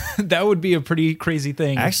that would be a pretty crazy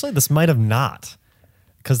thing. Actually, this might have not.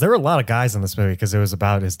 Because there were a lot of guys in this movie because it was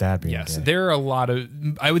about his dad being Yes, gay. there are a lot of...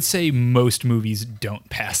 I would say most movies don't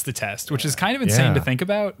pass the test, which is kind of insane to think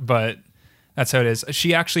about, but that's how it is.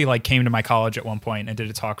 She actually came to my college at one point and did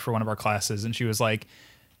a talk for one of our classes, and she was like,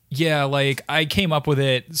 yeah, like I came up with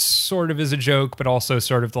it sort of as a joke, but also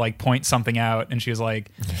sort of to like point something out. And she was like,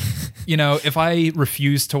 you know, if I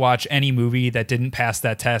refused to watch any movie that didn't pass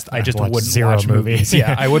that test, I just watch wouldn't zero watch movies. movies.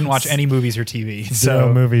 Yeah, I wouldn't watch any movies or TV.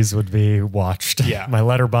 Zero movies would be watched. Yeah. My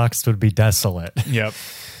letterbox would be desolate. Yep.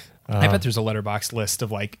 I bet there's a letterbox list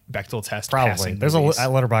of like Bechdel test. Probably. passing There's movies. a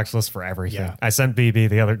letterbox list for everything. Yeah. I sent BB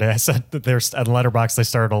the other day. I said that there's a letterbox. They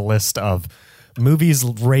started a list of movies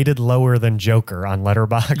rated lower than Joker on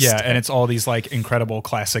Letterboxd. Yeah, and it's all these like incredible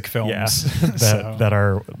classic films. Yeah. So, that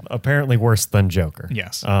are apparently worse than Joker.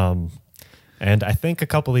 yes. And I think a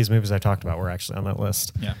couple of these movies I talked about were actually on that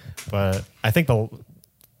list. Yeah. But I think the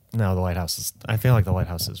Lighthouse is, I feel like the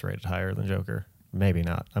Lighthouse is rated higher than Joker. Maybe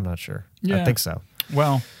not. I'm not sure. Yeah. I think so.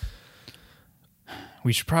 Well,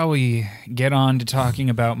 we should probably get on to talking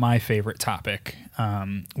about my favorite topic,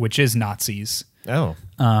 which is Nazis. Oh.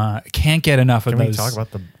 Can't get enough of Can we those. talk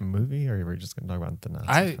about the movie, or are we just going to talk about the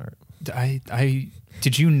Nazi part? I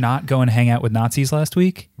did you not go and hang out with Nazis last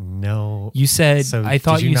week? No. You said So I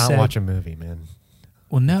thought did you not said watch a movie, man?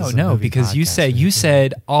 well This no is a no movie because you podcast,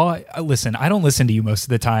 said man. all listen, I don't listen to you most of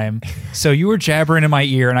the time. So you were jabbering in my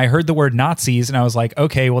ear and I heard the word Nazis and I was like,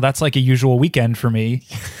 okay, well that's like a usual weekend for me.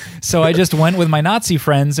 So I just went with my Nazi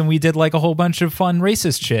friends and we did like a whole bunch of fun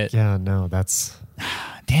racist shit. Yeah, no, that's.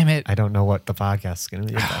 Damn it. I don't know what the podcast is going to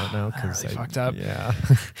be about now. Because really fucked up. Yeah.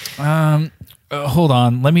 Hold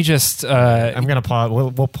on. Let me just I'm going to pause.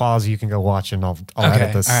 We'll pause. You can go watch and I'll okay.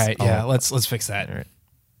 edit this. All right. Yeah. I'll- Let's fix that. All right.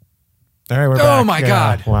 All right, we're back. Oh my Yeah,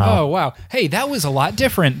 God. Wow. Oh wow. Hey, that was a lot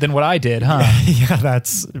different than what I did, huh? Yeah,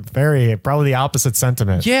 that's probably the opposite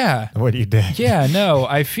sentiment. Yeah. of what you did. Yeah, no,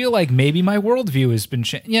 I feel like maybe my worldview has been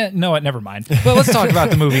changed. Yeah, no, never mind. But let's talk about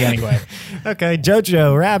the movie anyway. Okay,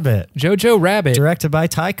 Jojo Rabbit, Jojo Rabbit, directed by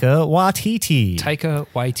Taika Waititi, Taika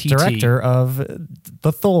Waititi, director of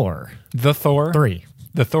the Thor the Thor 3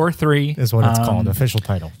 the Thor 3 is what it's called, official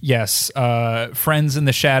title. Yes, Friends in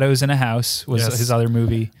the Shadows in a House was Yes. his other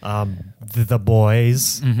movie. The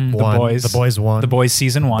Boys, The one. Boys, The Boys one, The Boys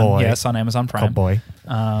season 1, Boy. yes, on Amazon Prime. called Boy.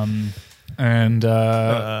 And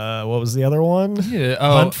What was the other one? yeah,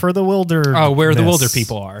 Hunt for the Wilder. Oh, Where the Wilder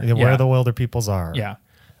People Are. Yeah, Where Yeah. the Wilder Peoples are. yeah.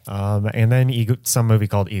 And then some movie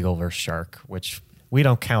called Eagle vs. Shark, which we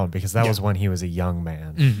don't count because that was when he was a young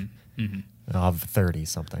man of 30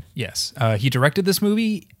 something. Yes. He directed this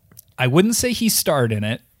movie. I wouldn't say he starred in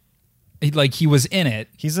it. He was in it.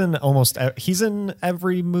 He's in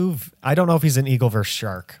every move. I don't know if he's in Eagle vs.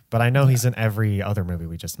 Shark, but I know he's in every other movie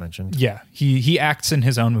we just mentioned. Yeah, he acts in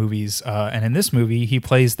his own movies, and in this movie, he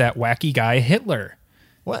plays that wacky guy Hitler,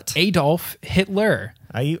 What? Adolf Hitler.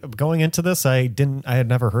 Going into this, I had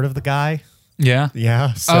never heard of the guy. Yeah.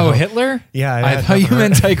 Yeah. So, Oh, Hitler? Yeah, I I've thought you never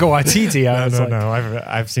meant heard- Taika Waititi. I was like, No.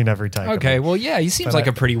 I've seen every Taika. okay, movie. well, yeah, he seems But like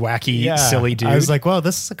I- a pretty wacky, Yeah, silly dude. I was like, well,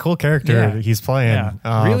 this is a cool character Yeah. he's playing.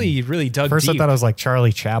 yeah, really dug First, deep. I thought it was like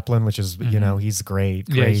Charlie Chaplin, which is he's great.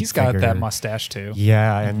 Yeah, great he's got figure. that mustache too.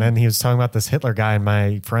 Yeah, and then he was talking about this Hitler guy, and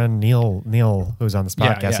my friend Neil, who's on this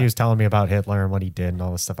Yeah, podcast, yeah. he was telling me about Hitler and what he did and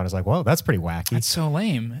all this stuff. I was like, whoa, that's pretty wacky. It's so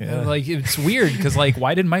lame. Yeah. Like it's weird because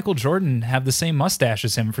why did Michael Jordan have the same mustache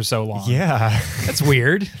as him for so long? Yeah, that's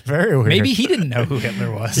weird. very weird. Maybe he didn't know who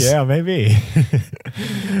Hitler was. Yeah, maybe.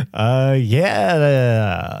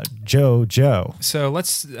 Joe. So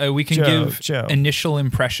let's we can give Joe. initial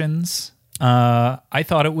impressions. I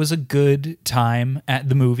thought it was a good time at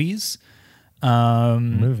the movies.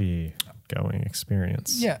 Movie going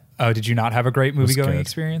experience. Yeah. Oh, did you not have a great movie going good.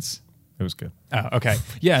 experience? It was good. Oh, okay.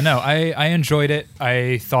 Yeah, no, I enjoyed it.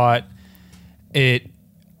 I thought it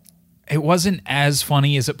wasn't as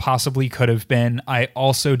funny as it possibly could have been. I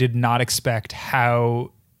also did not expect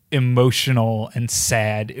how emotional and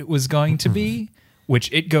sad it was going to be,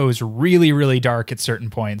 which it goes really, really dark at certain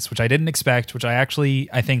points, which I didn't expect, which I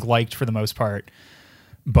think liked for the most part.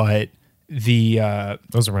 But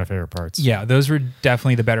Those are my favorite parts. yeah, those were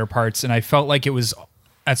definitely the better parts. And I felt like it was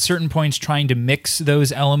at certain points trying to mix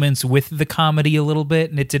those elements with the comedy a little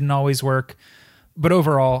bit, and it didn't always work. But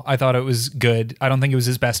overall, I thought it was good. I don't think it was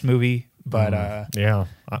his best movie, but Yeah.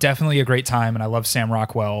 definitely a great time. And I love Sam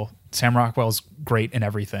Rockwell. Sam Rockwell's great in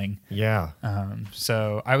everything. Yeah.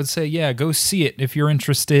 So I would say, yeah, go see it if you're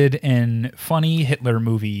interested in funny Hitler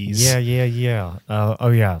movies. Yeah.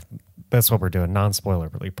 Yeah. That's what we're doing. Non-spoiler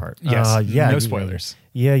part. Yes. Yeah. No spoilers.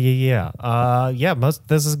 Yeah.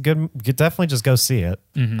 This is good. You definitely just go see it.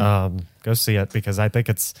 Go see it because I think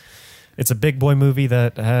it's a big boy movie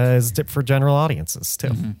that has for general audiences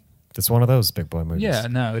too. it's one of those big boy movies. Yeah,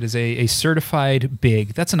 no, it is a certified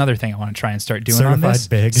big. That's another thing I want to try and start doing on Certified this.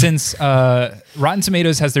 big. Since Rotten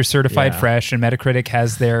Tomatoes has their certified Yeah. fresh and Metacritic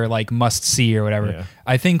has their like must see or whatever. Yeah.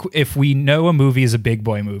 I think if we know a movie is a big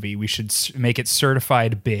boy movie, we should make it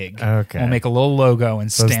certified big. Okay. We'll make a little logo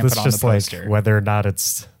and So is stamp this it on just the poster. like whether or not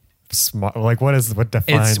it's smart? Like what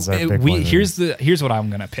defines a big boy movie? Here's what I'm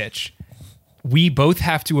gonna pitch. We both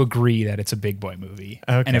have to agree that it's a big boy movie.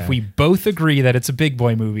 Okay. And if we both agree that it's a big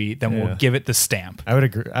boy movie, then Yeah. we'll give it the stamp. I would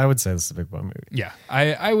agree. I would say this is a big boy movie. Yeah.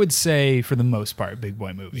 I would say for the most part, big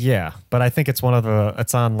boy movie. Yeah, but I think it's one of the.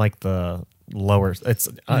 It's on like the lower. It's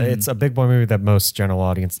a big boy movie that most general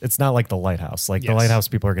audience. It's not like The Lighthouse. Like The Yes. Lighthouse,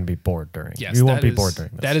 people are going to be bored during. Yes, You won't that be is- bored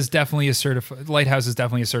during this. That is definitely a certified. Lighthouse is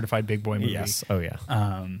definitely a certified big boy movie. Yes. Oh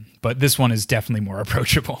yeah. But this one is definitely more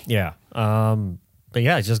approachable. Yeah. But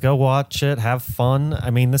yeah, just go watch it, have fun.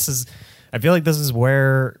 I mean, I feel like this is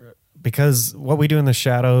where, because what we do in the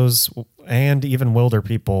shadows and even Wilder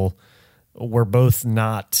People, we're both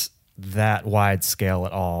not that wide scale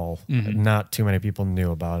at all. Not too many people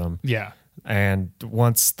knew about them. Yeah. And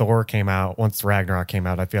once Thor came out, once Ragnarok came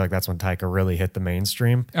out, I feel like that's when Taika really hit the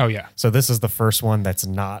mainstream. Oh yeah. So this is the first one that's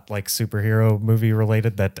not like superhero movie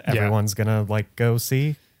related that everyone's gonna like go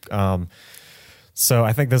see. So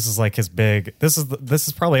I think this is like his big. This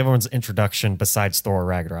is probably everyone's introduction besides Thor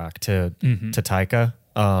Ragnarok to Taika.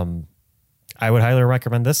 I would highly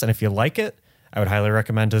recommend this, and if you like it, I would highly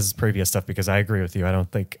recommend his previous stuff because I agree with you. I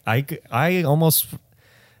don't think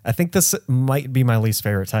I think this might be my least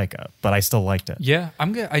favorite Taika, but I still liked it. Yeah.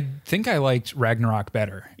 I think I liked Ragnarok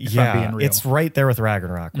better. If I'm Yeah, being real. it's right there with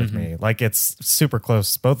Ragnarok with me. Like it's super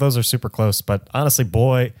close. Both those are super close. But honestly,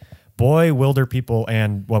 boy, Wilder People,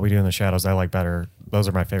 and What We Do in the Shadows, I like better. Those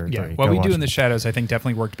are my favorite Yeah. three. What Go We Do watch in the them. Shadows, I think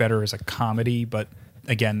definitely worked better as a comedy, but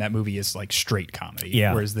again, that movie is like straight comedy.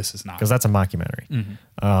 Yeah. Whereas this is not. Because that's a mockumentary.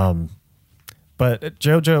 But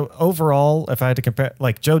JoJo overall, if I had to compare,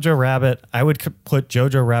 like Jojo Rabbit, I would put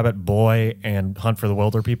Jojo Rabbit, Boy, and Hunt for the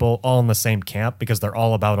Wilder People all in the same camp because they're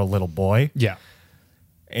all about a little boy. Yeah.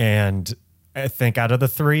 And I think out of the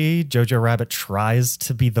three, Jojo Rabbit tries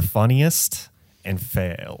to be the funniest and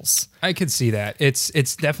fails. I could see that. It's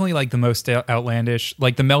definitely like the most outlandish.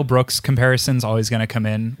 Like the Mel Brooks comparison's always going to come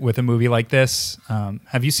in with a movie like this.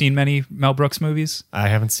 Have you seen many Mel Brooks movies? I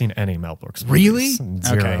haven't seen any Mel Brooks Really? movies.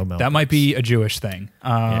 Zero Okay, Mel that might Brooks. be a Jewish thing.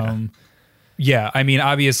 Yeah, I mean,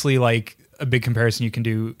 obviously, like a big comparison you can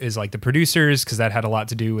do is like The Producers because that had a lot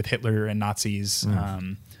to do with Hitler and Nazis.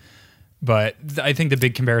 But I think the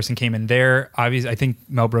big comparison came in there. Obviously, I think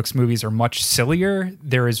Mel Brooks movies are much sillier.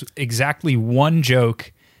 There is exactly one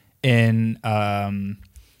joke in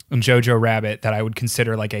Jojo Rabbit that I would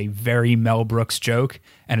consider like a very Mel Brooks joke,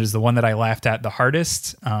 and it is the one that I laughed at the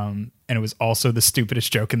hardest. And it was also the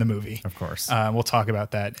stupidest joke in the movie. Of course. We'll talk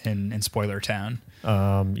about that in Spoiler Town.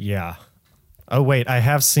 Yeah. Oh, wait. I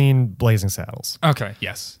have seen Blazing Saddles. Okay.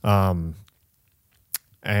 Yes. And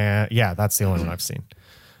yeah, that's the only one I've seen,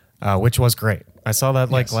 which was great. I saw that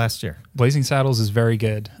like Yes. last year. Blazing Saddles is very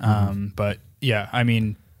good. But yeah, I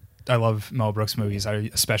mean, I love Mel Brooks movies. I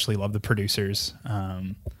especially love The Producers.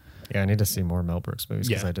 Yeah, I need to see more Mel Brooks movies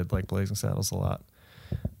because Yeah. I did like Blazing Saddles a lot.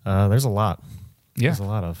 There's a lot. Yeah. There's a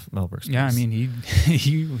lot of Mel Brooks movies. Yeah, I mean,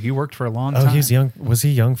 he worked for a long Oh, time. he's young. Was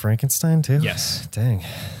he Young Frankenstein too? Yes. Dang.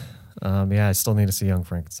 Yeah, I still need to see Young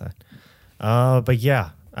Frankenstein. But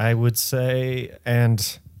yeah, I would say,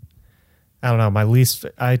 and I don't know,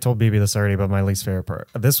 I told BB this already, but my least favorite part.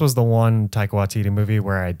 This was the one Taika Waititi movie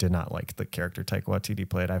where I did not like the character Taika Waititi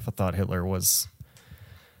played. I thought Hitler was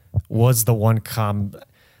the one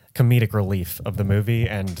comedic relief of the movie,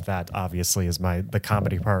 and that obviously is the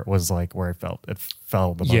comedy part was like where it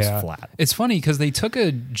fell the most flat. It's funny because they took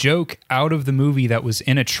a joke out of the movie that was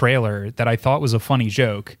in a trailer that I thought was a funny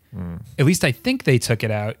joke. At least I think they took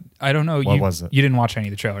it out. I don't know. What was it? You didn't watch any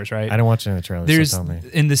of the trailers, right? I didn't watch any of the trailers, There's so tell me.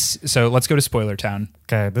 in this. So let's go to Spoiler Town.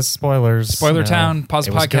 Okay, this is spoilers. Spoiler Town, pause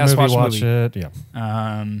the It was a good podcast, movie, watch the watch movie. it.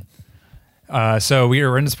 Yeah. So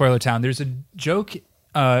we're in Spoiler Town. There's a joke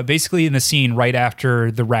basically in the scene right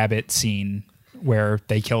after the rabbit scene where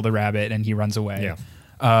they kill the rabbit and he runs away.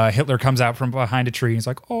 Yeah. Hitler comes out from behind a tree. He's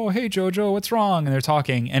like, "Oh, hey, Jojo, what's wrong?" And they're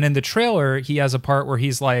talking. And in the trailer, he has a part where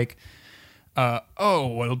he's like, "Oh,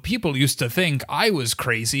 well, people used to think I was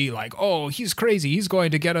crazy. Like, oh, he's crazy. He's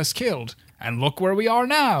going to get us killed. And look where we are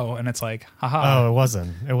now." And it's like, haha. Oh, it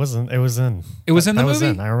wasn't. It wasn't. It was in. It was in the that movie?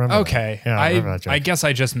 Was in. I remember. Okay. That. Yeah, I remember that joke. I guess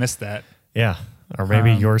I just missed that. Yeah. or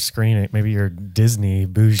maybe your screen, maybe your Disney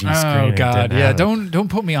bougie screen. Oh God, yeah. Don't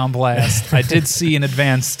put me on blast. I did see an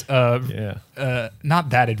advanced, not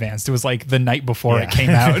that advanced. It was like the night before it came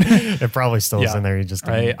out. It probably still is in there. You just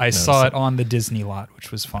I saw it on the Disney lot,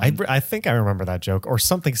 which was fun. I think I remember that joke or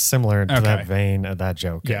something similar to that vein of that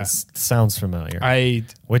joke. Yeah. It sounds familiar.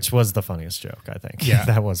 Which was the funniest joke, I think. Yeah,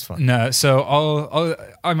 that was fun. No, so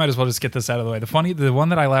I might as well just get this out of the way. The one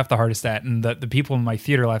that I laughed the hardest at, and the people in my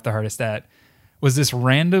theater laughed the hardest at, was this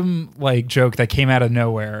random like joke that came out of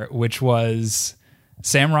nowhere, which was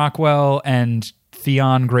Sam Rockwell and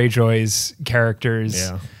Theon Greyjoy's characters.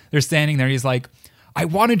 Yeah. They're standing there. He's like, I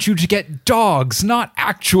wanted you to get dogs, not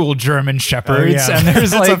actual German shepherds. And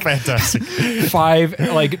there's That's like a fantastic 5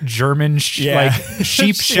 like German like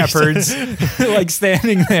sheep shepherds like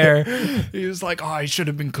standing there. He was like, oh, I should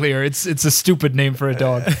have been clear. It's a stupid name for a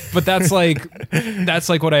dog. But that's like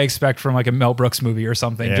what I expect from like a Mel Brooks movie or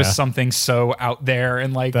something. Yeah. Just something so out there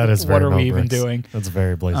and like, that is what are Mel we even Brooks. doing? That's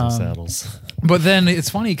very Blazing Saddles. But then it's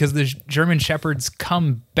funny because the German shepherds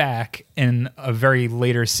come back in a very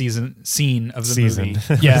later scene of the movie.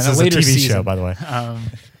 Yeah, this in a is later a TV season, show, by the way.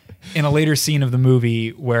 in a later scene of the movie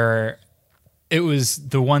where it was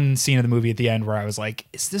the one scene of the movie at the end where I was like,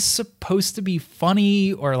 is this supposed to be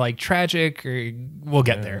funny or like tragic? Or we'll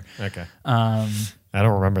get there. Okay. I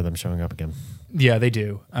don't remember them showing up again. Yeah, they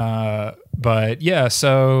do. But yeah,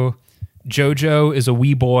 so Jojo is a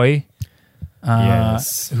wee boy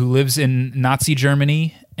who lives in Nazi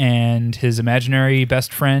Germany, and his imaginary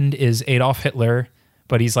best friend is Adolf Hitler.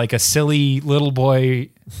 But he's like a silly little boy.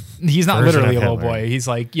 He's not literally a little boy. He's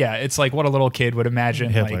like, it's like what a little kid would imagine.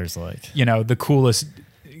 Hitler's like the coolest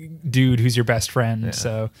dude who's your best friend. Yeah.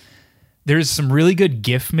 So there's some really good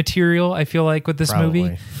GIF material, I feel like, with this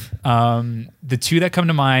movie. The two that come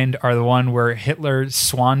to mind are the one where Hitler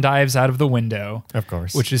swan dives out of the window. Of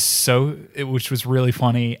course. Which was really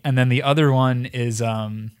funny. And then the other one is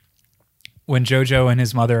when Jojo and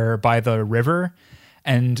his mother are by the river,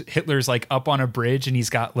 and Hitler's like up on a bridge and he's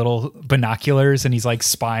got little binoculars and he's like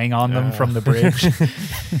spying on them from the bridge.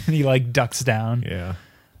 And he like ducks down. Yeah.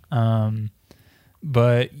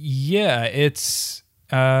 But yeah, it's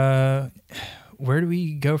where do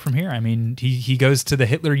we go from here? I mean, he goes to the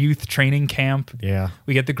Hitler Youth training camp. Yeah.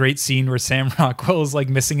 We get the great scene where Sam Rockwell is like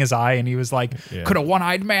missing his eye and he was like, could a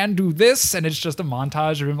one-eyed man do this? And it's just a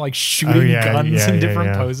montage of him like shooting guns in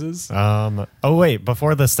different poses. Oh wait,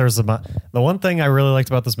 before this, there's the one thing I really liked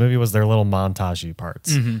about this movie was their little montagey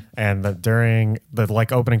parts. Mm-hmm. And during the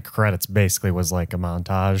like opening credits basically was like a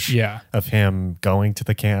montage of him going to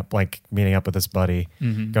the camp, like meeting up with his buddy,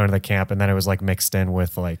 going to the camp. And then it was like mixed in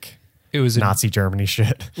with like, it was Nazi Germany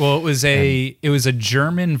shit. Well, it was a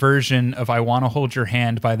German version of "I Want to Hold Your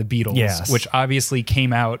Hand" by the Beatles, which obviously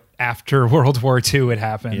came out after World War II had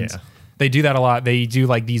happened. Yeah. They do that a lot. They do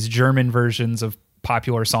like these German versions of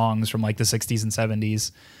popular songs from like the 60s and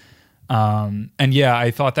 70s. And yeah,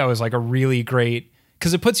 I thought that was like a really great,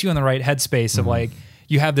 because it puts you in the right headspace of like,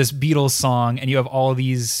 you have this Beatles song and you have all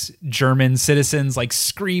these German citizens like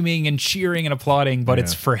screaming and cheering and applauding, but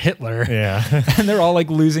it's for Hitler. Yeah. And they're all like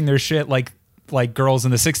losing their shit like girls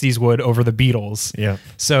in the 60s would over the Beatles. Yeah.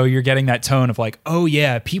 So you're getting that tone of like, oh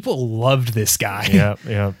yeah, people loved this guy.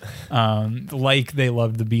 Yeah. Like they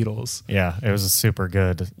loved the Beatles. Yeah, it was a super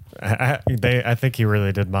good. I think he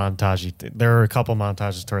really did montage. There were a couple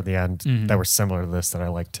montages toward the end that were similar to this that I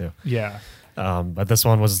liked too. Yeah. But this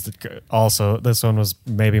one was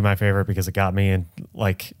maybe my favorite because it got me in,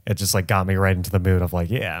 like, it just like got me right into the mood of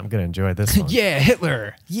like, yeah, I'm going to enjoy this one. Yeah,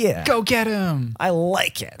 Hitler. Yeah. Go get him. I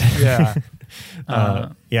like it. Yeah.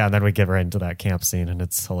 And then we get right into that camp scene and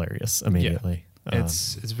it's hilarious immediately. Yeah.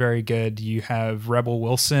 It's very good. You have Rebel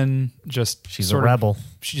Wilson she's a rebel.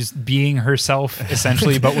 She's being herself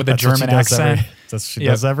essentially, but with a German accent. She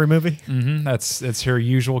does every movie. Mm-hmm. That's her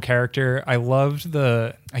usual character. I loved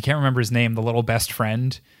I can't remember his name, the little best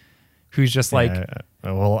friend, who's just like.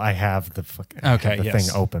 Well, I have the thing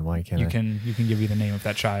open. Why can't you can give me the name of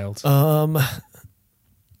that child?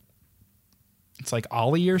 It's like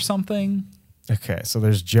Ollie or something. Okay, so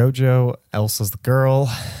there's Jojo. Elsa's the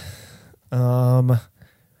girl.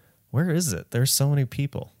 Where is it? There's so many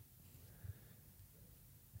people.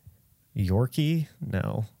 Yorkie?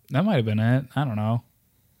 No. That might have been it. I don't know.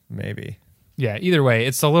 Maybe. Yeah, either way,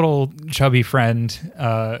 it's the little chubby friend.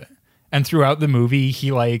 And throughout the movie,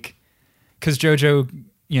 he because Jojo,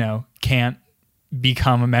 can't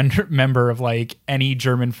become a member of like any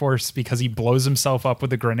German force because he blows himself up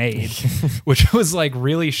with a grenade, which was like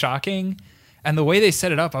really shocking. And the way they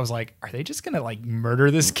set it up, I was like, are they just going to like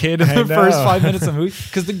murder this kid in the first 5 minutes of the movie?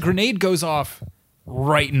 Because the grenade goes off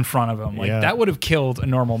right in front of him. Like Yeah. that would have killed a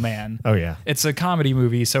normal man. Oh yeah. It's a comedy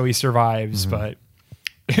movie, so he survives, but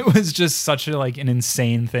it was just such a like an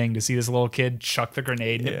insane thing to see this little kid chuck the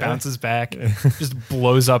grenade and it bounces back, just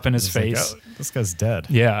blows up in his It's like, face. oh, this guy's dead.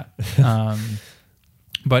 Yeah.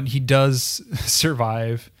 But he does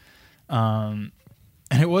survive.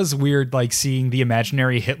 And it was weird, like seeing the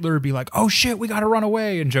imaginary Hitler be like, "Oh shit, we gotta run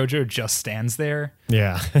away," and Jojo just stands there.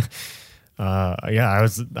 Yeah. Yeah,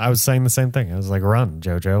 I was saying the same thing. I was like, "Run,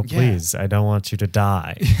 Jojo, please. I don't want you to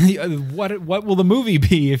die." What will the movie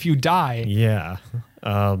be if you die? Yeah.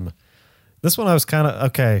 This one I was kind of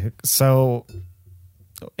okay. So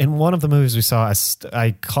in one of the movies we saw,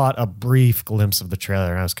 I caught a brief glimpse of the trailer,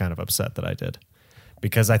 and I was kind of upset that I did,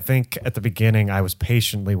 because I think at the beginning I was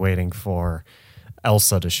patiently waiting for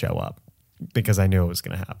Elsa to show up because I knew it was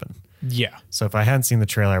going to happen. Yeah. So if I hadn't seen the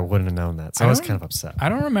trailer, I wouldn't have known that. So I was kind of upset. I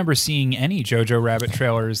don't remember seeing any Jojo Rabbit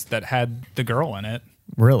trailers that had the girl in it.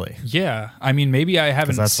 Really? Yeah. I mean, maybe I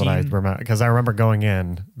haven't That's seen. what I remember. Because I remember going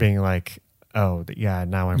in being like, oh, yeah,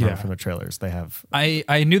 now I remember from the trailers. They have.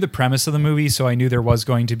 I knew the premise of the movie, so I knew there was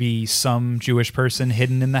going to be some Jewish person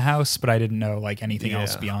hidden in the house, but I didn't know like anything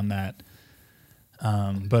else beyond that.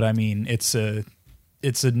 But I mean, it's a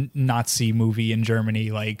Nazi movie in Germany.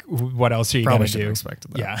 Like, what else are you going to do?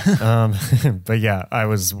 Expected that. Yeah. But yeah, I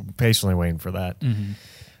was patiently waiting for that.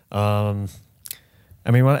 I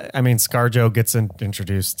mean, ScarJo gets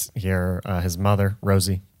introduced here. His mother,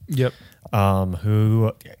 Rosie. Yep.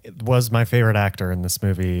 Who was my favorite actor in this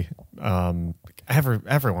movie.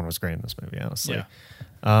 Everyone was great in this movie, honestly.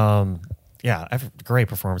 Yeah. Great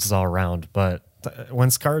performances all around. But when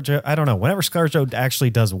ScarJo, I don't know, whenever ScarJo actually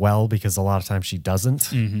does well, because a lot of times she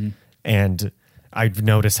doesn't. And I've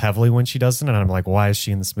noticed heavily when she doesn't, and I'm like, why is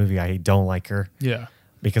she in this movie? I don't like her. Yeah.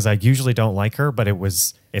 Because I usually don't like her, but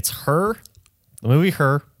it's her, the movie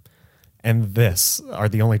Her, and this are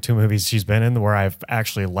the only two movies she's been in where I've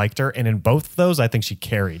actually liked her. And in both of those, I think she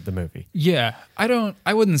carried the movie. Yeah.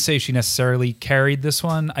 I wouldn't say she necessarily carried this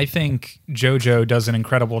one. I think Jojo does an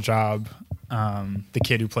incredible job. The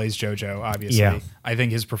kid who plays Jojo, obviously. Yeah. I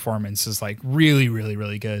think his performance is like really, really,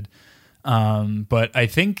 really good. But I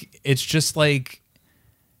think it's just like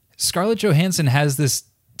Scarlett Johansson has this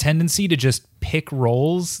tendency to just pick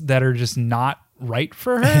roles that are just not right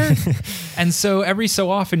for her. And so every so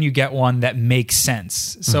often you get one that makes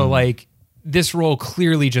sense. So like this role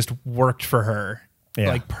clearly just worked for her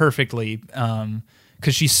like perfectly.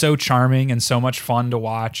 'Cause she's so charming and so much fun to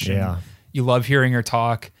watch. Yeah. And you love hearing her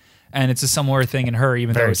talk. And it's a similar thing in Her,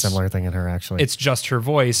 even though Very similar thing in Her, actually. it's just her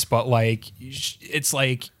voice, but like it's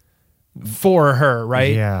like for her,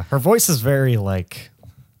 right? Yeah. Her voice is very like,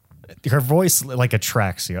 her voice like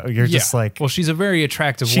attracts you. You're just like, well, she's a very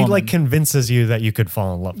attractive she woman. like convinces you that you could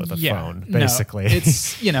fall in love with a phone, basically. No,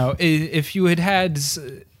 it's, you know, if you had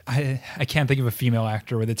I can't think of a female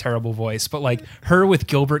actor with a terrible voice, but like her with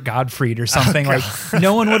Gilbert Gottfried or something, like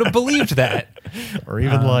no one would have believed that. Or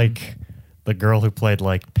even like the girl who played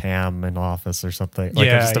like Pam in Office or something. Like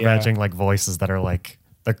I'm just imagining like voices that are like,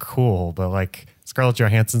 they're cool, but like Scarlett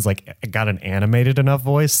Johansson's like got an animated enough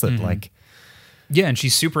voice that like. Yeah, and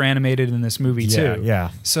she's super animated in this movie too. Yeah.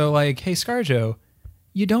 So like, hey ScarJo,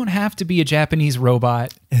 you don't have to be a Japanese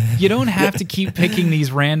robot. You don't have to keep picking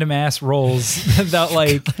these random ass roles that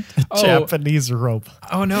like Japanese robot.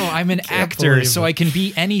 Oh no, I'm an actor, so I can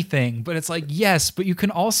be anything. But it's like, yes, but you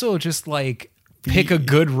can also just like pick a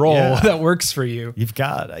good role that works for you. You've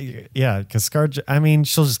got, because ScarJo, I mean,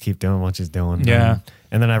 she'll just keep doing what she's doing. Yeah.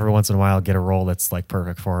 And then every once in a while get a role that's like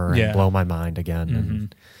perfect for her and blow my mind again.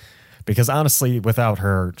 And because honestly, without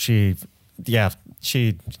her,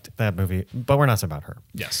 that movie, but we're not talking about her.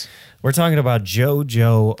 Yes. We're talking about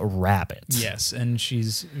Jojo Rabbit. Yes, and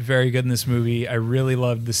she's very good in this movie. I really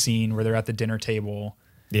loved the scene where they're at the dinner table.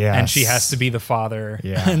 Yeah. And she has to be the father.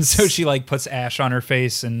 Yes. And so she like puts ash on her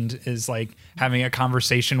face and is like having a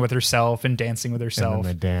conversation with herself and dancing with herself. And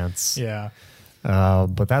then they dance. Yeah.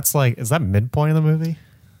 But that's like, is that midpoint of the movie?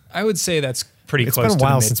 I would say that's pretty It's close to been the a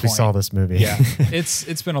while midpoint. since we saw this movie. Yeah.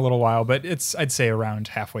 It's been a little while, but it's, I'd say around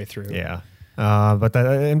halfway through. Yeah. But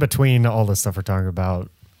in between all the stuff we're talking about,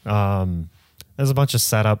 there's a bunch of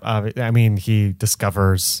setup. I mean, he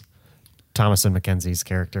discovers Thomasin McKenzie's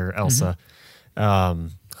character, Elsa,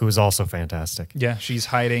 who is also fantastic. Yeah, she's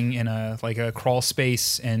hiding in a crawl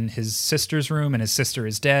space in his sister's room, and his sister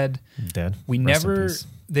is dead. Dead. We Rest in never. peace.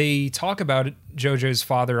 They talk about Jojo's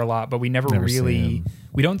father a lot, but we never Never see really. him.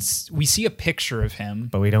 We don't. We see a picture of him.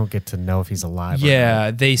 But we don't get to know if he's alive. Or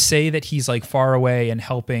Yeah, they say that he's like far away and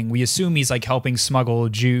helping. We assume he's like helping smuggle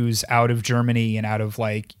Jews out of Germany and out of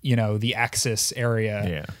like, you know, the Axis area.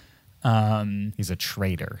 Yeah. He's a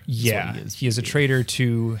traitor. Yeah, he is a traitor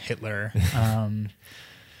to Hitler.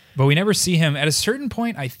 But we never see him. At a certain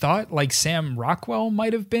point, I thought like Sam Rockwell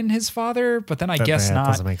might have been his father, but then I guess not.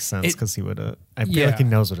 That doesn't make sense because he would have. I feel like he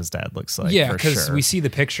knows what his dad looks like. Yeah, because we see the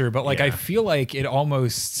picture, but like I feel like it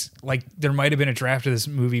almost like there might have been a draft of this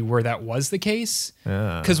movie where that was the case.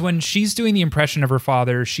 Because when she's doing the impression of her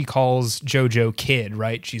father, she calls JoJo Kid,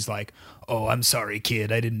 right? She's like, "Oh, I'm sorry,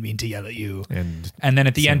 kid. I didn't mean to yell at you." And then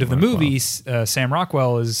at the end of the movie, Sam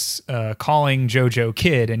Rockwell is calling JoJo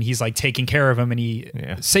Kid, and he's like taking care of him, and he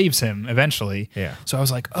saves him eventually. Yeah. So I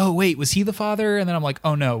was like, "Oh, wait, was he the father?" And then I'm like,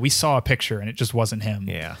 "Oh no, we saw a picture, and it just wasn't him."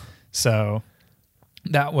 Yeah. So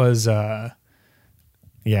that was and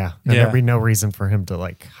there'd be no reason for him to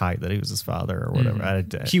like hide that he was his father or whatever.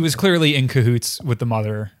 He was clearly in cahoots with the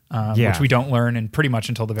mother, which we don't learn in pretty much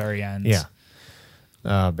until the very end.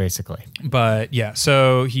 Yeah. Basically. But yeah,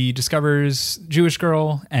 so he discovers Jewish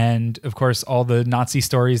girl, and of course all the Nazi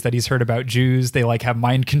stories that he's heard about Jews, they like have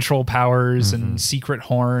mind control powers and secret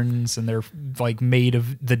horns, and they're like made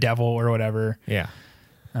of the devil or whatever. Yeah.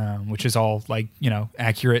 Which is all like,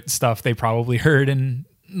 accurate stuff they probably heard, and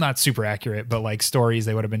not super accurate, but like stories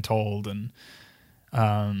they would have been told. And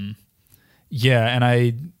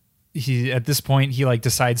he at this point he like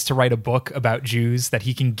decides to write a book about Jews that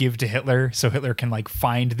he can give to Hitler so Hitler can like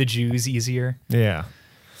find the Jews easier. Yeah.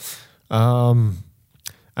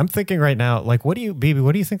 I'm thinking right now, like, what do you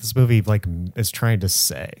think this movie like is trying to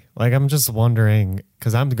say? Like, I'm just wondering,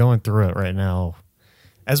 because I'm going through it right now.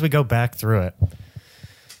 As we go back through it,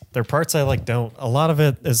 there are parts I like don't. A lot of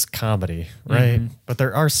it is comedy, right? But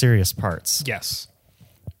there are serious parts. Yes.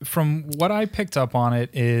 From what I picked up on it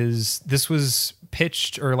is this was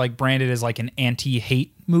pitched or like branded as like an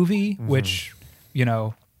anti-hate movie, which,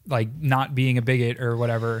 like not being a bigot or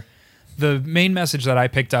whatever. The main message that I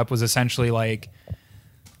picked up was essentially like,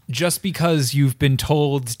 just because you've been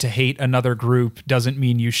told to hate another group doesn't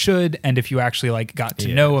mean you should. And if you actually like got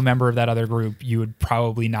to know a member of that other group, you would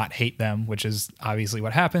probably not hate them, which is obviously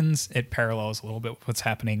what happens. It parallels a little bit with what's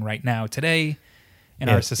happening right now today in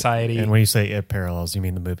our society. And when you say it parallels, you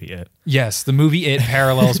mean the movie It? Yes, the movie It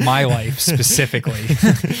parallels my life specifically.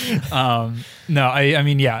 I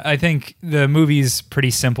think the movie's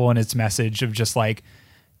pretty simple in its message of just like,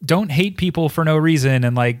 don't hate people for no reason,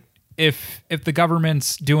 and like, if the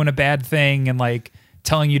government's doing a bad thing and like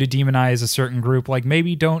telling you to demonize a certain group, like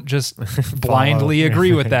maybe don't just blindly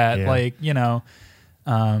agree with that. Like,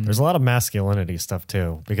 there's a lot of masculinity stuff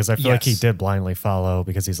too, because I feel like he did blindly follow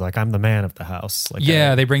because he's like, I'm the man of the house. Like,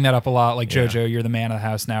 they bring that up a lot. Like, JoJo, you're the man of the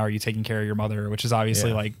house now. Are you taking care of your mother? Which is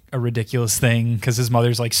obviously like a ridiculous thing because his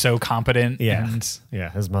mother's like so competent. And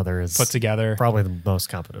his mother is put together, probably the most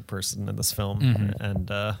competent person in this film,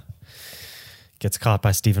 and gets caught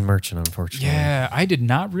by Stephen Merchant, unfortunately. Yeah, I did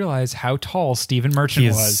not realize how tall Stephen Merchant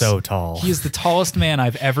was. He is so tall. He is the tallest man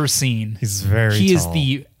I've ever seen. He's very tall. He is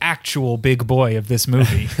the actual big boy of this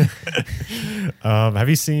movie. Have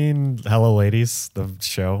you seen Hello Ladies, the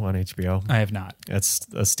show on HBO? I have not. It's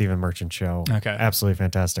a Stephen Merchant show. Okay. Absolutely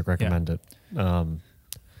fantastic. Recommend it.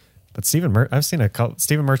 But Stephen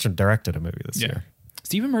Merchant directed a movie this year.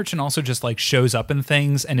 Stephen Merchant also just like shows up in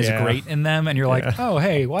things and is great in them, and you're like, oh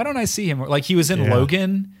hey, why don't I see him? Like he was in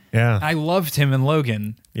Logan. Yeah, I loved him in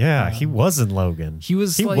Logan. Yeah, he was in Logan. He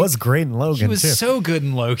was great in Logan. He was so good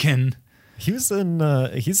in Logan. He's in a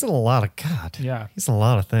lot of he's in a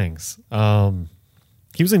lot of things.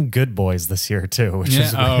 He was in Good Boys this year too, which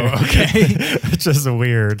is weird. Okay. Which is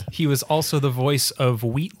weird. He was also the voice of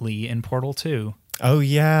Wheatley in Portal 2. Oh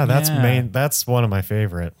yeah, that's one of my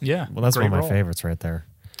favorite. Yeah, well, that's one of my favorites right there.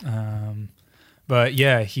 But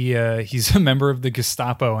yeah, he's a member of the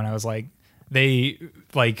Gestapo, and I was like, they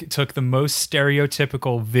like took the most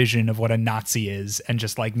stereotypical vision of what a Nazi is and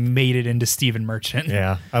just like made it into Stephen Merchant.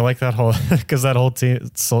 Yeah, I like that whole because that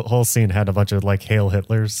whole scene had a bunch of like Hail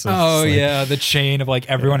Hitlers. So the chain of like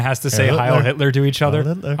everyone has to say Heil Hitler to each other.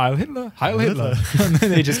 Heil Hitler, Heil Hitler. And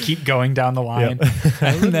then they just keep going down the line. Yep.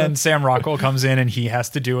 And then Sam Rockwell comes in and he has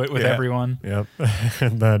to do it with everyone. Yep.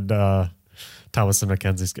 And then Thomas and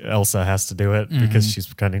Mackenzie's Elsa has to do it because she's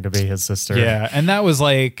pretending to be his sister. Yeah, and that was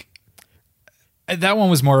like. That one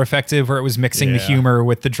was more effective where it was mixing the humor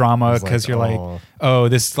with the drama because you're like, oh,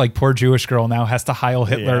 this like poor Jewish girl now has to Heil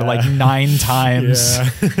Hitler like 9 times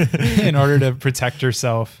in order to protect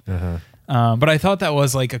herself. But I thought that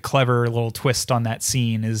was like a clever little twist on that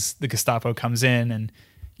scene is the Gestapo comes in and,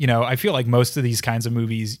 I feel like most of these kinds of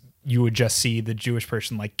movies, you would just see the Jewish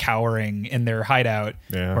person like cowering in their hideout.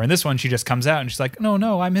 Yeah. Or in this one, she just comes out and she's like,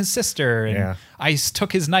 no, I'm his sister. And I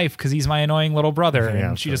took his knife because he's my annoying little brother.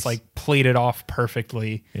 And she just like played it off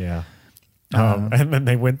perfectly. Yeah. And then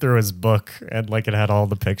they went through his book and like it had all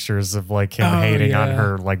the pictures of like him hating on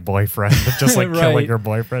her like boyfriend, just like Right. killing her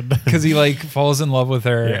boyfriend. Because he like falls in love with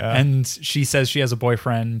her, Yeah. and she says she has a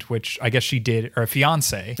boyfriend, which I guess she did, or a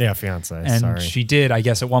fiance. Yeah, fiance. And sorry. she did, I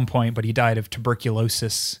guess, at one point, but he died of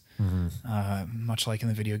tuberculosis, Mm-hmm. much like in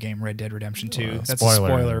the video game Red Dead Redemption 2. That's spoiler, a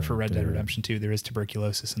spoiler for Red Dead dude. Redemption 2. There is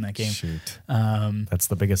tuberculosis in that game. Shoot. Um, That's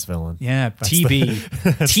the biggest villain. yeah, TB.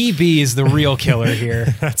 TB is the real killer here.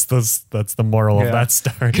 That's the moral Yeah. of that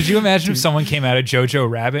story. Could you imagine if someone came out of Jojo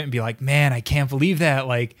Rabbit and be like, man, I can't believe that.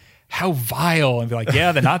 Like, how vile. And be like,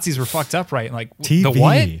 yeah, the Nazis were fucked up, right? And like, the TB.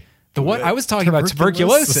 what? The what? I was talking about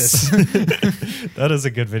tuberculosis. That is a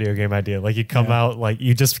good video game idea. Like you come out like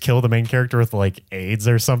you just kill the main character with like AIDS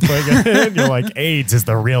or something, and you're like, AIDS is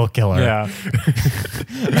the real killer. Yeah.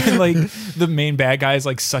 And, like the main bad guy is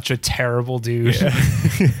like such a terrible dude.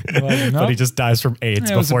 Like, But nope. he just dies from AIDS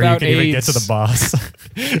Yeah, it was before you about can even get to AIDS. the boss.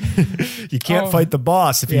 You can't Oh. fight the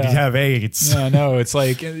boss if you Yeah. have AIDS. Yeah, no, it's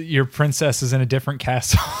like your princess is in a different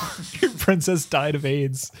castle. Your princess died of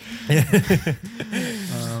AIDS.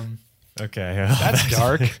 Okay, That's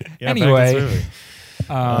dark. Yeah, Anyway, back to this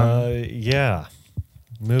movie. Yeah,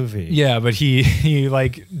 movie. yeah, but he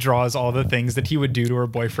like draws all the things that he would do to her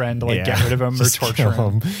boyfriend to like get rid of him or Just torture kill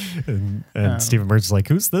him. And Stephen Merchant's like,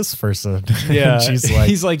 "Who's this person?" Yeah, and she's like,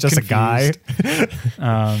 he's like just a guy.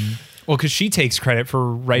 Well, because she takes credit for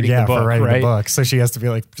writing Yeah, the book, for writing right? the book, so she has to be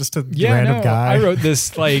like just a Yeah, random no, guy. I wrote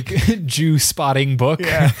this like Jew spotting book.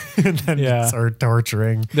 Yeah, and then Yeah. it's her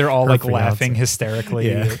torturing. They're all her like fiance. laughing hysterically.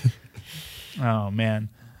 Yeah. Oh man.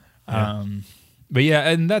 Yeah. But yeah,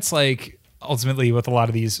 and that's like ultimately with a lot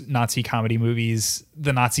of these Nazi comedy movies,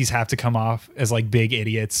 the Nazis have to come off as like big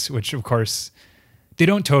idiots, which of course they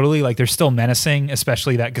don't totally. Like they're still menacing,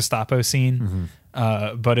 especially that Gestapo scene.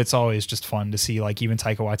 But it's always just fun to see like even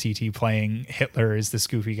Taika Waititi playing Hitler as this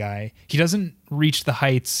goofy guy. He doesn't reach the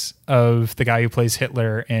heights of the guy who plays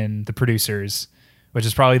Hitler in The Producers, which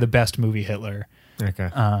is probably the best movie Hitler, Okay.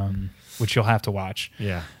 which you'll have to watch.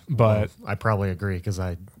 Yeah, But I probably agree because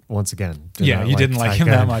I once again you didn't like him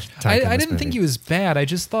Taika- that much. Taika in I this didn't think movie. he was bad. I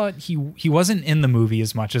just thought he wasn't in the movie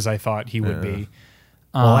as much as I thought he would be.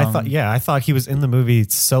 Well, I thought he was in the movie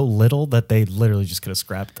so little that they literally just could have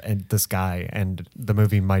scrapped this guy, and the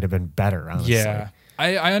movie might have been better. Honestly. Yeah.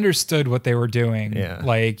 I understood what they were doing. Yeah.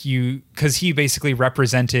 Like because he basically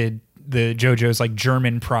represented the JoJo's like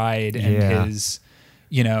German pride and Yeah. his,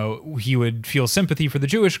 he would feel sympathy for the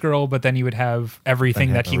Jewish girl, but then he would have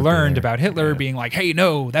everything that he Hitler would be learned there. about Hitler Yeah. being like, hey,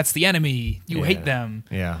 no, that's the enemy. You hate them.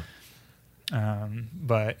 Yeah.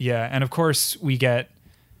 But yeah. And of course we get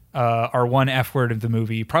our one F word of the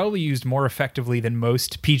movie, probably used more effectively than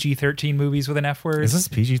most PG-13 movies with an F word. Is this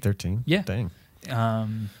PG-13? Yeah. Dang.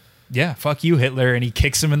 Yeah, fuck you, Hitler, and he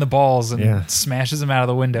kicks him in the balls and Yeah. smashes him out of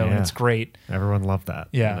the window, and Yeah. it's great. Everyone loved that.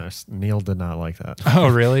 Yeah. Neil did not like that. Oh,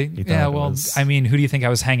 really? He Yeah. thought it Well, was- I mean, who do you think I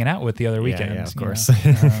was hanging out with the other weekend? Yeah, of you course.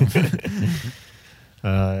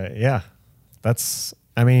 know? Yeah. That's,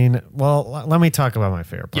 I mean, well, let me talk about my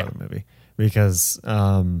favorite part Yeah. of the movie because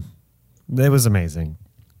it was amazing.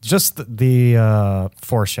 Just the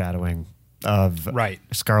foreshadowing of Right.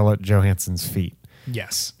 Scarlett Johansson's feet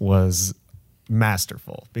Yes. was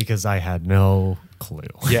masterful because I had no clue.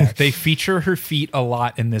 Yeah, they feature her feet a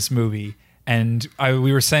lot in this movie. And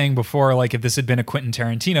we were saying before, like, if this had been a Quentin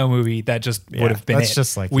Tarantino movie, that just Yeah, would have been that's it.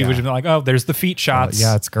 just like, we yeah. would have been like, oh, there's the feet shots.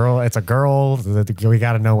 Yeah, it's a girl. We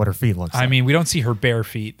got to know what her feet looks like. I mean, we don't see her bare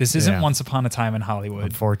feet. This isn't Yeah. Once Upon a Time in Hollywood,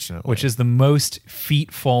 Unfortunately. which is the most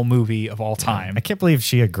feet-full movie of all time. I can't believe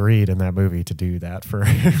she agreed in that movie to do that for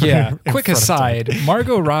Yeah. in Quick front of aside,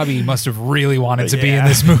 Margot Robbie must have really wanted to be in Yeah.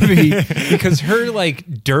 this movie because her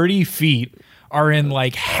like dirty feet are in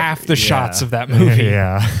like half the shots of that movie.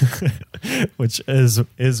 Yeah. Which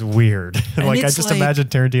is weird. Like I it's just like- imagine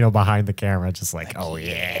Tarantino behind the camera just like, oh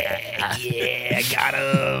yeah. Yeah, got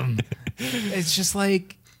him. It's just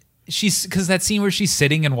like because that scene where she's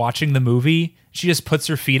sitting and watching the movie, she just puts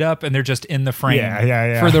her feet up and they're just in the frame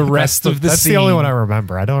for the rest of the That's scene. the only one I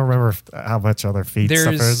remember. I don't remember how much other feet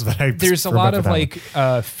stuff is, but There's a lot of remember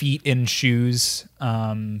that like feet in shoes,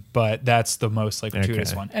 but that's the most like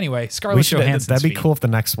gratuitous Okay. one. Anyway, one. Scarlett Johansson's That'd be feet. cool if the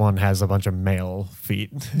next one has a bunch of male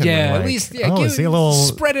feet. And Yeah, we're at like, least is he a little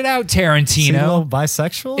spread it out, is he a little Tarantino.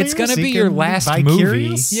 bisexual? It's here? gonna Is he be your gonna be last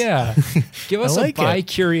bi-curious? movie. Yeah, give us I like a it.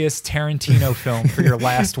 bi-curious Tarantino film for your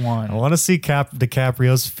last I one. want to see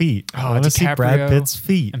DiCaprio's feet. I Oh, want to see Brad DiCaprio Pitt's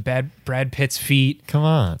feet. And Brad Pitt's feet, Come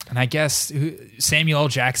on. and I guess Samuel L.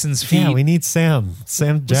 Jackson's feet. Yeah, we need Sam Was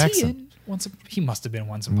he Jackson. in he must have been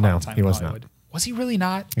Once Upon No, a Time he in was Hollywood. Was he really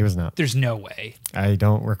not? He was not. There's no way. I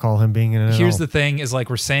don't recall him being in it. Here's at the all. thing: is like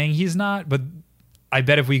we're saying he's not, but I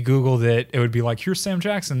bet if we Googled it, it would be like, here's Sam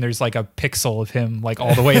Jackson. There's like a pixel of him like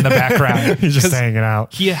all the way in the background. He's just 'Cause hanging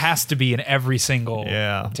out. He has to be in every single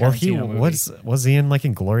Well, he Tarantino movie. was he in like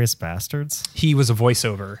Inglourious Bastards? He was a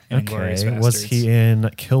voiceover in Inglourious Bastards. Was he in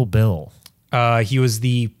Kill Bill? He was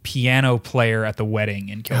the piano player at the wedding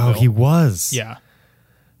in Kill Bill. He was. Yeah.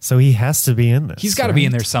 So he has to be in this. He's got to be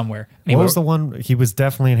in there somewhere. Anyway, What was the one? He was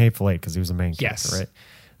definitely in Hateful Eight because he was the main character,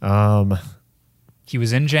 right? he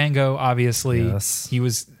was in Django, obviously. Yes. He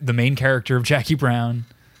was the main character of Jackie Brown.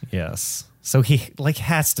 Yes. So he like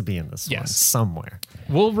has to be in this one Yes. somewhere.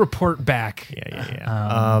 We'll report back.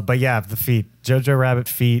 Yeah. But yeah, the feet, Jojo Rabbit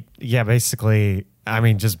feet. Yeah, basically, I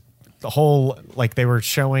mean, just the whole like they were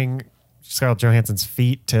showing Scarlett Johansson's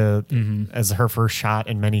feet to as her first shot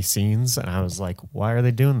in many scenes, and I was like, why are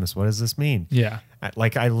they doing this? What does this mean? Yeah.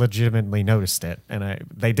 I legitimately noticed it, and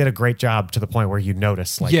they did a great job to the point where you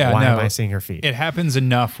notice, like, Yeah, why no. am I seeing her feet? It happens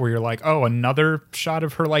enough where you're like, oh, another shot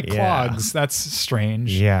of her like Yeah. clogs. That's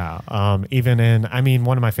strange. Yeah. Even in, I mean,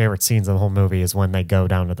 one of my favorite scenes of the whole movie is when they go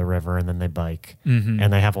down to the river and then they bike,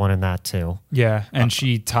 and they have one in that too. Yeah. And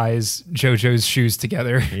she ties JoJo's shoes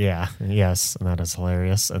together. Yeah. Yes, and that is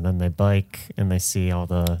hilarious. And then they bike and they see all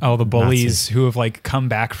the bullies Nazis. who have like come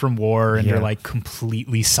back from war and Yeah. they're like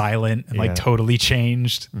completely silent and Yeah. like totally changed.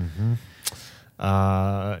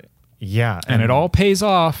 Yeah, And it all pays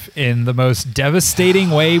off in the most devastating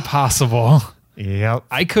way possible. Yep.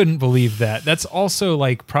 I couldn't believe that. That's also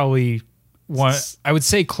like probably one, I would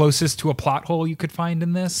say, closest to a plot hole you could find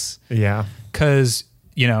in this. Yeah. Because,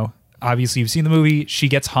 you know, obviously you've seen the movie. She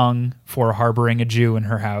gets hung for harboring a Jew in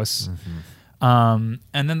her house. And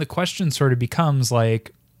then the question sort of becomes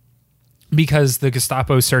like, because the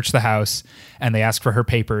Gestapo search the house and they ask for her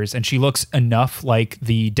papers, and she looks enough like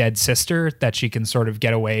the dead sister that she can sort of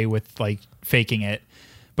get away with like faking it,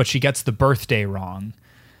 but she gets the birthday wrong.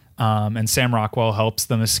 And Sam Rockwell helps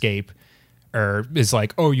them escape, or is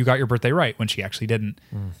like, oh, you got your birthday right, when she actually didn't.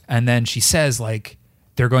 And then she says like,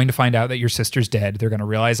 they're going to find out that your sister's dead. They're going to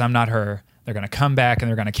realize I'm not her. They're going to come back and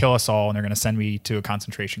they're going to kill us all. And they're going to send me to a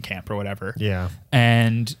concentration camp or whatever. Yeah.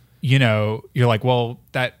 And, you know, you're like, well,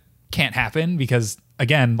 that can't happen because,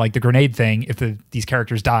 again, like the grenade thing, if these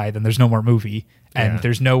characters die, then there's no more movie. And Yeah.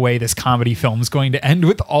 there's no way this comedy film is going to end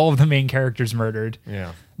with all of the main characters murdered.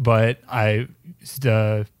 Yeah. But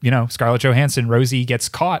Scarlett Johansson, Rosie, gets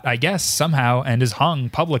caught, I guess, somehow and is hung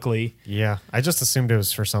publicly. Yeah. I just assumed it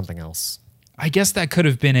was for something else. I guess that could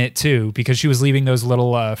have been it too, because she was leaving those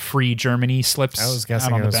little free Germany slips I was out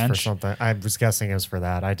guessing on it the was for bench. something. I was guessing it was for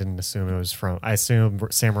that. I didn't assume it was from. I assumed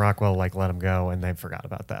Sam Rockwell like let him go, and they forgot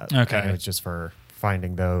about that. Okay. And it was just for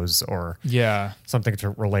finding those or Yeah. something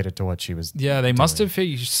related to what she was. Yeah, they must have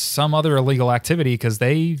figured some other illegal activity because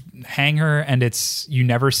they hang her and you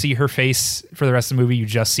never see her face for the rest of the movie. You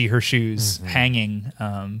just see her shoes hanging.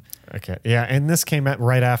 Okay. Yeah, and this came at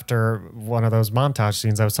right after one of those montage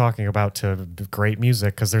scenes I was talking about to great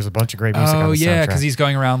music because there's a bunch of great music on Oh, the yeah, soundtrack. because he's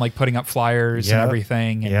going around like putting up flyers and Yep.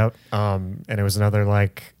 everything. And Yep. And it was another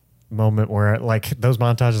like moment where like those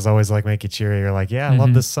montages always like make you cheery. You're like, yeah, I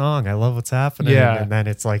love this song. I love what's happening. Yeah. And then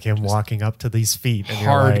it's like him walking up to these feet. And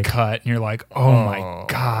hard you're like, cut. And you're like, oh my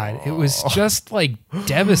God. It was just like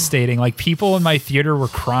devastating. Like people in my theater were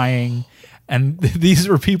crying. And these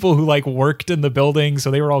were people who like worked in the building. So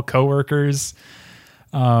they were all coworkers.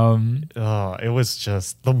 it was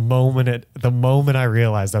just the moment I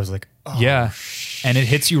realized I was like, oh, Yeah. And it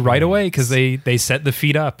hits you right away because they set the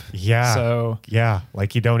feet up. yeah. So yeah.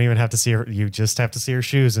 Like you don't even have to see her. You just have to see her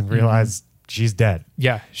shoes and realize she's dead.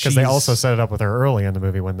 yeah. Because they she's- also set it up with her early in the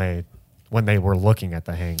movie when they were looking at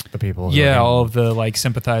the people. who were Yeah, hanging. all of the like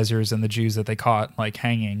sympathizers and the Jews that they caught like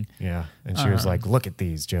hanging. Yeah. And she was like, look at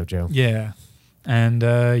these, JoJo. Yeah. And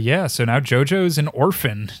so now JoJo's an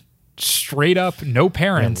orphan. Straight up, no And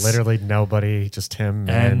parents. literally nobody, just him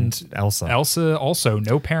and Elsa. Elsa also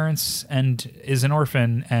no parents and is an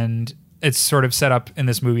orphan, and it's sort of set up in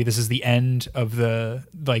this movie. This is the end of the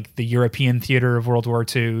European theater of World War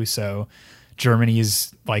II. So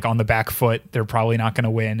Germany's like on the back foot. They're probably not going to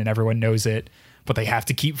win, and everyone knows it, but they have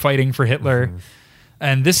to keep fighting for Hitler.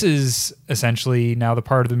 And this is essentially now the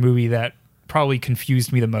part of the movie that probably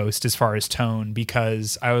confused me the most as far as tone,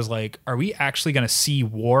 because I was like, are we actually going to see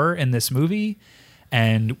war in this movie?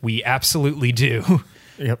 And we absolutely do.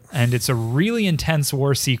 Yep. And it's a really intense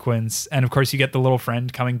war sequence. And of course you get the little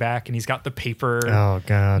friend coming back and he's got the paper Oh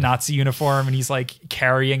God. Nazi uniform and he's like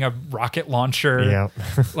carrying a rocket launcher.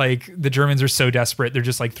 Yep. Like the Germans are so desperate. They're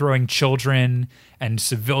just like throwing children and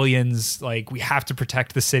civilians. Like we have to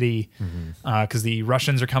protect the city because the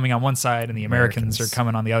Russians are coming on one side and the Americans are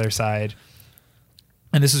coming on the other side.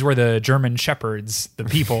 And this is where the German shepherds, the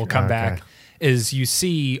people, come Okay. back is you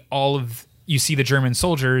see the German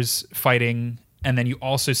soldiers fighting, and then you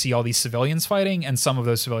also see all these civilians fighting, and some of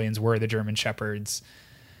those civilians were the German shepherds.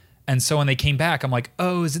 And so when they came back, I'm like,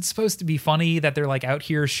 oh, is it supposed to be funny that they're like out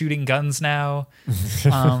here shooting guns now?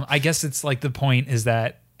 I guess it's like the point is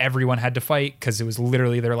that everyone had to fight because it was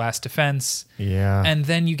literally their last defense. Yeah. And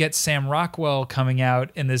then you get Sam Rockwell coming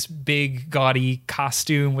out in this big gaudy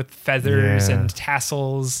costume with feathers and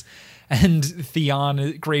tassels. And Theon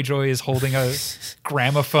Greyjoy is holding a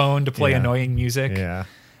gramophone to play annoying music. Yeah.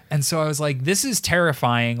 And so I was like, this is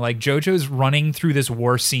terrifying. Like JoJo's running through this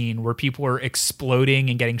war scene where people are exploding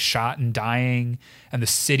and getting shot and dying and the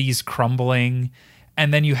city's crumbling.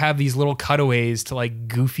 And then you have these little cutaways to like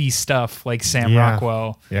goofy stuff like Sam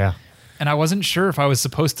Rockwell. Yeah. And I wasn't sure if I was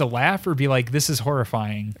supposed to laugh or be like, this is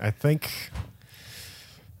horrifying. I think,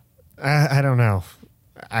 I don't know.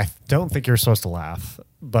 I don't think you're supposed to laugh,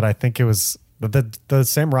 but I think it was the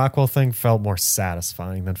Sam Rockwell thing felt more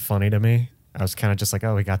satisfying than funny to me. I was kind of just like,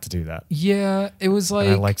 oh, we got to do that. Yeah, it was like...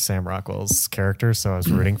 And I like Sam Rockwell's character, so I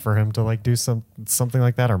was rooting for him to like do something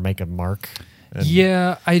like that or make a mark. And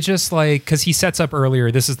yeah, I just like... Because he sets up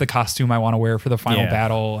earlier, this is the costume I want to wear for the final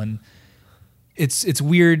battle. And it's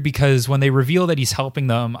weird because when they reveal that he's helping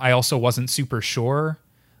them, I also wasn't super sure.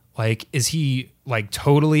 Like, is he like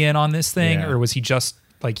totally in on this thing? Yeah. Or was he just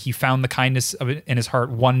like he found the kindness of it in his heart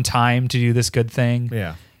one time to do this good thing?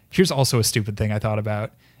 Yeah. Here's also a stupid thing I thought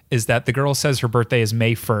about. Is that the girl says her birthday is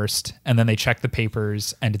May 1st, and then they check the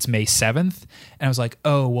papers, and it's May 7th. And I was like,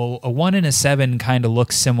 oh, well, a 1 and a 7 kind of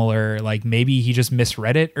look similar. Like, maybe he just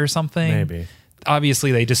misread it or something. Maybe.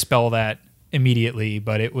 Obviously, they dispel that immediately,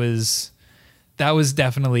 but that was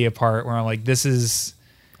definitely a part where I'm like, this is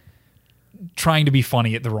trying to be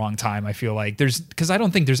funny at the wrong time, I feel like. Because I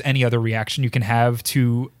don't think there's any other reaction you can have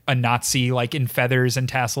to a Nazi, like, in feathers and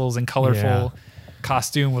tassels and colorful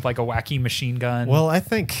costume with like a wacky machine gun. Well, I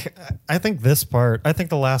think the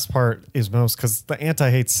last part is most because the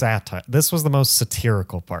anti-hate satire. This was the most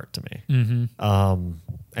satirical part to me. Mm-hmm.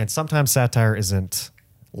 And sometimes satire isn't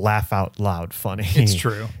laugh out loud funny. It's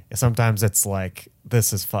true. Sometimes it's like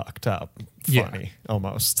this is fucked up funny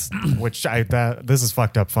almost. Which this is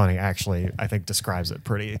fucked up funny actually I think describes it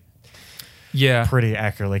pretty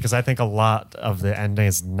accurately because I think a lot of the ending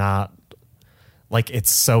is not. Like,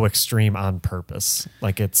 it's so extreme on purpose.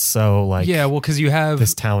 Like, it's so, like... Yeah, well, because you have...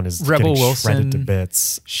 This town is Rebel getting Wilson shredded to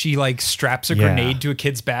bits. She, like, straps a grenade to a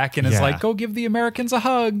kid's back and is like, go give the Americans a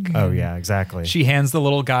hug. Oh, yeah, exactly. She hands the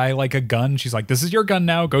little guy, like, a gun. She's like, this is your gun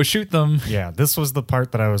now. Go shoot them. Yeah, this was the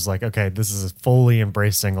part that I was like, okay, this is fully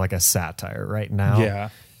embracing, like, a satire right now. Yeah.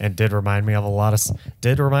 And did remind me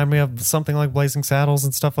of something like Blazing Saddles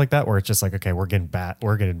and stuff like that, where it's just like, okay, we're getting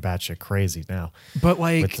batshit crazy now. But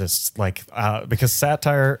like, with this, like, because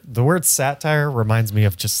the word satire reminds me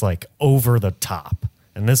of just like over the top,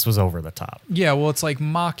 and this was over the top. Yeah, well, it's like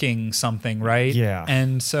mocking something, right? Yeah.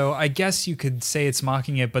 And so I guess you could say it's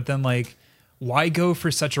mocking it, but then like, why go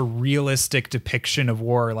for such a realistic depiction of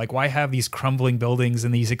war? Like, why have these crumbling buildings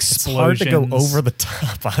and these explosions? It's hard to go over the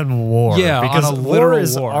top on war. Yeah, because on a literal war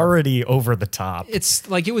is war. already over the top. It's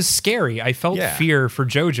like, it was scary. I felt fear for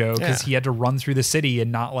JoJo because he had to run through the city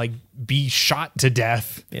and not like be shot to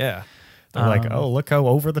death. Yeah. They're like, oh, look how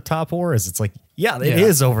over the top war is. It's like, it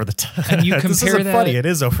is over the top. And you compare this isn't that, funny. It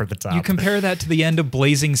is over the top. You compare that to the end of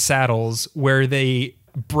Blazing Saddles, where they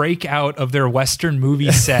break out of their Western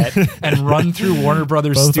movie set and run through Warner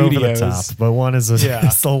Brothers Both Studios. Over the top, but one is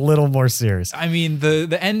it's a little more serious. I mean,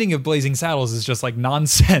 the ending of Blazing Saddles is just like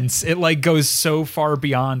nonsense. It like goes so far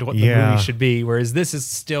beyond what the movie should be, whereas this is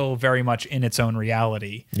still very much in its own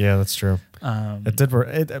reality. Yeah, that's true.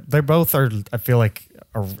 They both are, I feel like,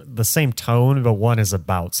 are the same tone, but one is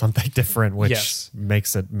about something different, which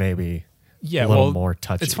makes it maybe a little more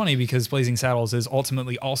touchy. It's funny because Blazing Saddles is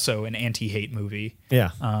ultimately also an anti-hate movie. Yeah.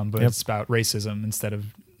 But it's about racism instead of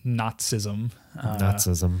Nazism.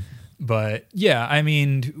 Nazism. But yeah, I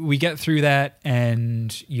mean, we get through that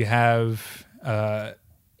and you have, the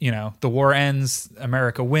war ends,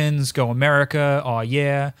 America wins, go America, aw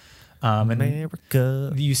yeah. And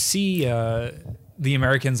America. You see the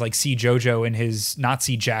Americans like see JoJo in his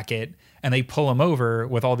Nazi jacket and they pull him over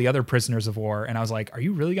with all the other prisoners of war. And I was like, are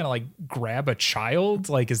you really going to like grab a child?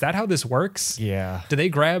 Like, is that how this works? Yeah. Do they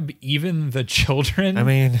grab even the children? I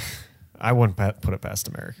mean, I wouldn't put it past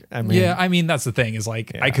America. I mean, that's the thing is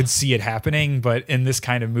like, I could see it happening, but in this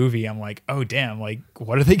kind of movie, I'm like, oh damn, like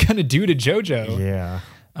what are they going to do to JoJo? Yeah.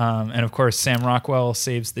 And of course, Sam Rockwell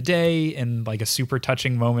saves the day in like a super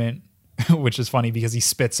touching moment, which is funny because he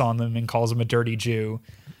spits on them and calls him a dirty Jew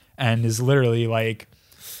and is literally like,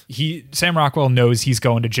 Sam Rockwell knows he's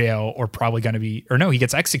going to jail or probably going to be, or no, he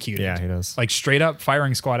gets executed. Yeah, he does. Like straight up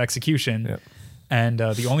firing squad exexecution. Yep. And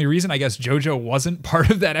the only reason I guess JoJo wasn't part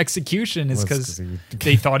of that execution is Was because 'cause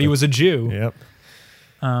they thought he was a Jew. Yep.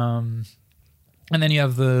 And then you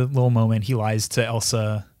have the little moment he lies to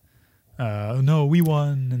Elsa. No, we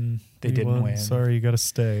won, and they didn't win. Sorry, you got to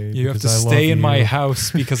stay. You have to because I stay love in my you,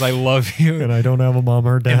 house because I love you. and I don't have a mom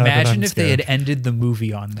or dad. and Imagine I'm if they had scared. ended the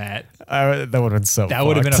movie on that. That would have been so. That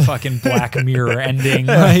would have been a fucked. fucking Black Mirror ending.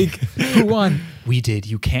 Like, who won? We did.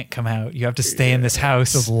 You can't come out. You have to stay in this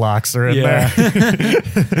house. Just locks her in Yeah.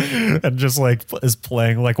 there, and just like is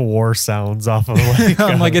playing like war sounds off of like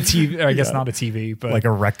On like a TV, or I guess not a TV, but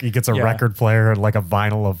like he gets a Yeah. record player and like a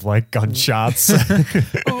vinyl of like gunshots.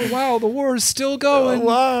 oh wow, the war is still going.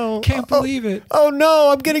 Wow! Can't believe it. Oh no,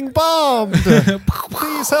 I'm getting bombed.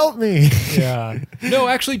 Please help me. Yeah. No,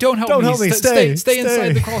 actually, don't help Don't me. help me. Stay Stay.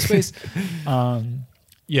 inside the crawl space.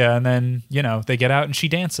 Yeah, and then they get out and she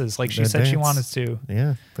dances like she They said she dance. wanted to.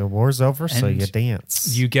 Yeah, the war's over, so And you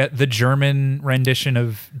dance. You get the German rendition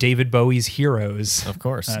of David Bowie's "Heroes." Of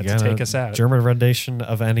course, you to got take a us out. German rendition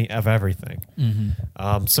of everything.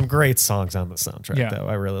 Some great songs on the soundtrack, Yeah. though.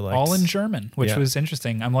 I really liked. All in German, which Yeah. was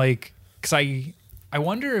interesting. I'm like, because I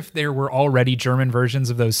wonder if there were already German versions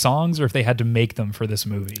of those songs or if they had to make them for this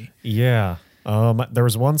movie. Yeah. There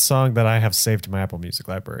was one song that I have saved to my Apple Music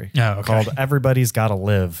library Oh, okay. called "Everybody's Gotta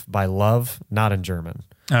Live" by Love, not in German.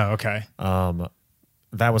 Oh, okay.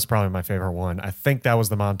 That was probably my favorite one. I think that was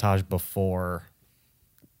the montage before,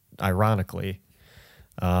 ironically,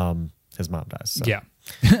 his mom dies. So. Yeah.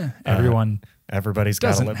 Everyone. Everybody's got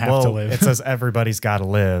to Doesn't live. have Well, to live. it says everybody's got to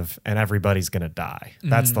live and everybody's going to die.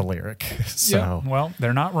 That's the lyric. Yeah. So, Well,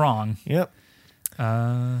 they're not wrong. yep.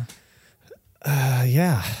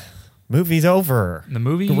 Yeah. Movie's over. The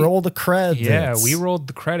movie. Roll the credits. Yeah, we rolled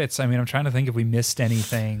the credits. I mean, I'm trying to think if we missed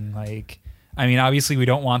anything. Like, I mean, obviously, we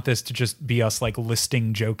don't want this to just be us like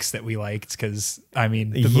listing jokes that we liked because, I mean,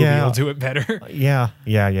 the movie Yeah. will do it better. Yeah.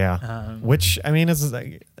 Which, I mean, is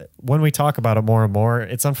like, when we talk about it more and more,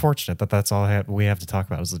 it's unfortunate that that's all we have to talk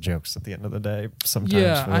about is the jokes at the end of the day. Sometimes.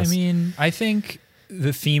 Yeah, for I this. mean, I think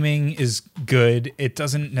the theming is good. It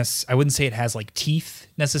doesn't I wouldn't say it has like teeth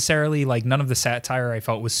necessarily. Like none of the satire I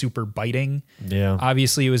felt was super biting. Yeah.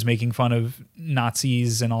 Obviously, it was making fun of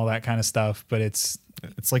Nazis and all that kind of stuff, but it's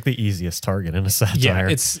It's like the easiest target in a satire. yeah,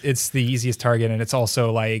 it's the easiest target, and it's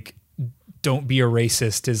also like don't be a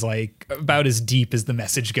racist is like about as deep as the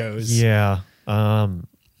message goes. Yeah. And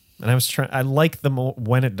I like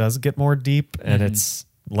when it does get more deep and Mm-hmm. it's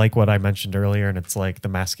like what I mentioned earlier and it's like the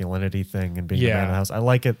masculinity thing and being the man of the house. I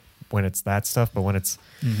like it when it's that stuff, but when it's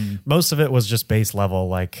most of it was just base level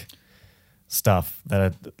like stuff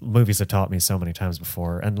that movies have taught me so many times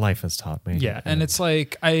before and life has taught me. Yeah, and it's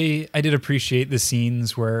like I did appreciate the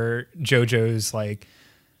scenes where JoJo's like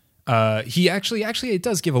he actually it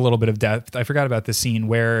does give a little bit of depth. I forgot about the scene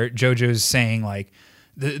where JoJo's saying like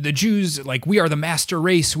the Jews, like, we are the master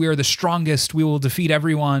race, we are the strongest, we will defeat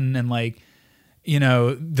everyone, and like, you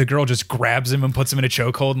know, the girl just grabs him and puts him in a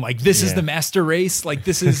chokehold and like, this is Yeah. the master race, like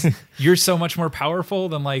this is you're so much more powerful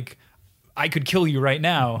than like I could kill you right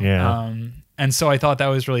now. Yeah. And so I thought that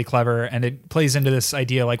was really clever, and it plays into this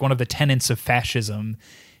idea, like one of the tenets of fascism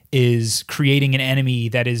is creating an enemy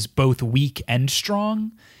that is both weak and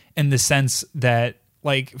strong, in the sense that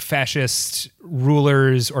like fascist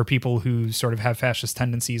rulers or people who sort of have fascist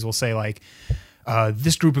tendencies will say like,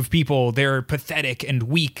 this group of people, they're pathetic and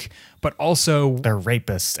weak, but also they're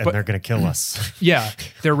rapists and they're going to kill us. yeah,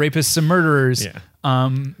 they're rapists and murderers.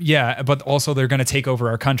 Yeah. But also they're going to take over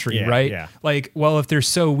our country, Yeah, right? yeah. Like, well, if they're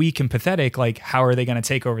so weak and pathetic, like, how are they going to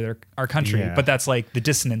take over our country? Yeah. But that's like the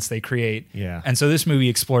dissonance they create. Yeah. And so this movie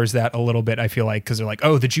explores that a little bit, I feel like, because they're like,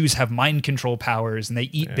 oh, the Jews have mind control powers and they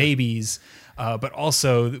eat babies, but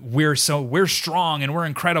also we're strong and we're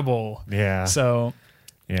incredible. Yeah. So,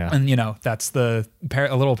 Yeah. and you know, that's a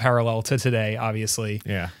little parallel to today, obviously.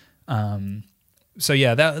 Yeah. So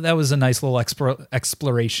yeah, that was a nice little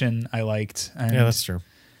exploration I liked. And, Yeah, that's true.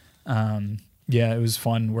 yeah, it was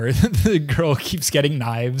fun where the girl keeps getting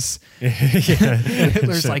knives. Yeah.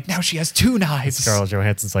 Hitler's like, now she has 2 knives. Scarlett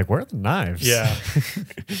Johansson's like, where are the knives? Yeah.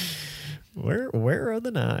 Where are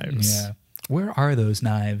the knives? Yeah. Where are those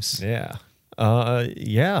knives? Yeah.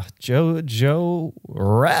 Yeah. Jojo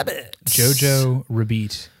Rabbit. Jojo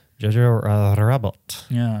Rabbit. Jojo Rabbit.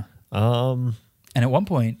 Yeah. And at one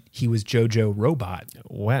point, he was Jojo Robot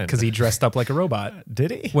When? because he dressed up like a robot.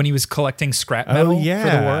 Did he? When he was collecting scrap metal for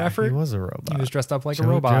the war effort, He was a robot. he was dressed up like a Jojo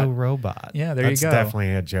robot. Robot. Yeah, there That's you go.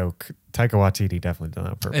 definitely a joke Taika Waititi definitely done that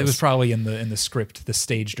on purpose. It was probably in the script, the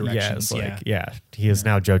stage yeah, directions. it's like, he is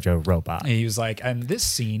now Jojo Robot. And he was like, and this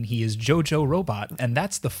scene, he is Jojo Robot, and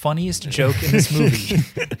that's the funniest joke in this movie.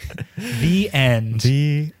 The end.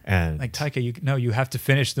 The end. Like, Taika, you have to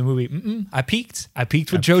finish the movie. I peaked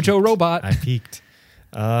with Jojo Robot. I peaked.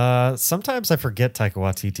 Sometimes I forget Taika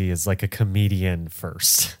Waititi is like a comedian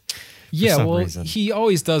first. Yeah, some well, reason. he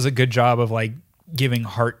always does a good job of like giving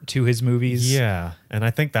heart to his movies. Yeah, and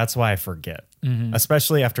I think that's why I forget. Mm-hmm.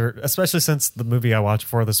 Especially since the movie I watched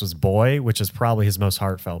before this was Boy, which is probably his most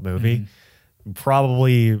heartfelt movie. Mm-hmm.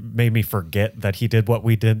 Probably made me forget that he did what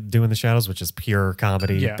we did do in the shadows, which is pure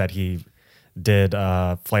comedy. Yeah. That he did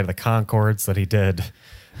Flight of the Conchords, that he did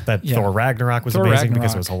that Yeah. Thor Ragnarok was Thor amazing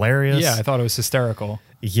because Ragnarok. it was hilarious. Yeah, I thought it was hysterical.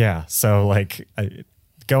 Yeah, so like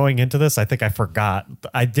going into this, I think I forgot.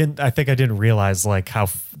 I think I didn't realize like how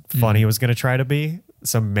funny it was going to try to be.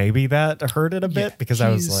 So maybe that hurt it a bit because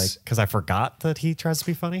I forgot that he tries to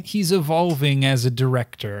be funny. He's evolving as a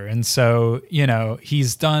director, and so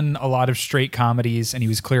he's done a lot of straight comedies, and he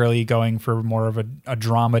was clearly going for more of a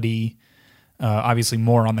dramedy. Obviously,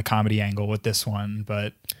 more on the comedy angle with this one,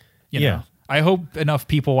 but Yeah. I hope enough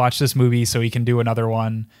people watch this movie so he can do another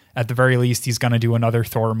one. At the very least, he's going to do another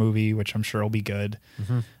Thor movie, which I'm sure will be good.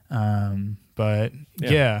 But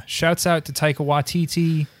yeah, shouts out to Taika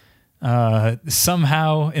Waititi.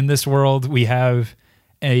 Somehow in this world, we have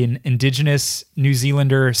an indigenous New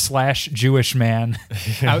Zealander / Jewish man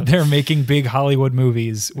out there making big Hollywood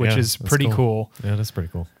movies, which is that's pretty cool. Yeah, that's pretty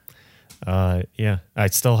cool. Yeah, I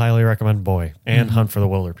still highly recommend Boy and Hunt for the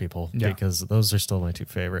Wilder People because those are still my two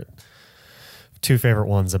favorite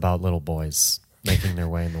ones about little boys making their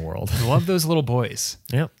way in the world. I love those little boys.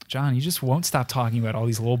 Yeah. John, you just won't stop talking about all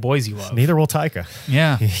these little boys you love. Neither will Taika.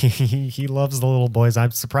 Yeah. He loves the little boys. I'm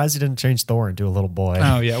surprised he didn't change Thor into a little boy.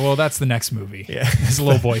 Oh, yeah. Well, that's the next movie. Yeah. It's a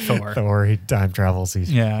little boy Thor. Thor, he time travels. He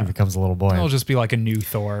becomes a little boy. It'll just be like a new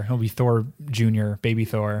Thor. He'll be Thor Jr., baby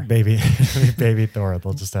Thor. Baby Thor.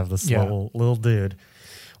 They'll just have this little dude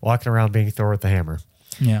walking around being Thor with the hammer.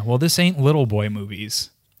 Yeah. Well, this ain't little boy movies.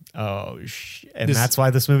 Oh, and that's why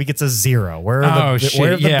this movie gets a 0. Where are Oh, the shit.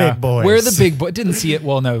 Where are the big boys? Where are the big boy? Didn't see it.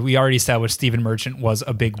 Well, no, we already established Stephen Merchant was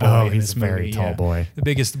a big boy. Oh, in he's this a very movie. tall boy. The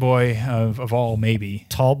biggest boy of all, maybe.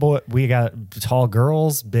 Tall boy. We got tall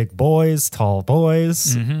girls, big boys, tall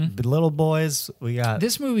boys, little boys. We got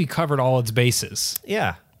This movie covered all its bases.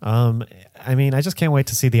 yeah. I mean, I just can't wait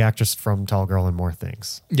to see the actress from Tall Girl in more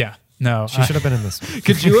things. Yeah. No. She should have been in this one.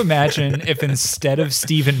 Could you imagine if instead of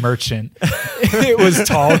Stephen Merchant, it was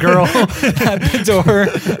Tall Girl at the door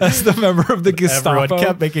as the member of the Gestapo? Everyone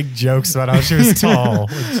kept making jokes about how she was tall.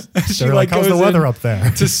 She They're like, how's the goes weather in up there?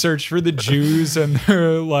 to search for the Jews, and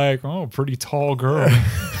they're like, "Oh, pretty tall girl."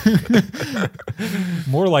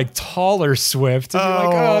 More like Taller Swift. And you're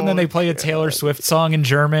like, oh, and then they play a Taylor Swift song in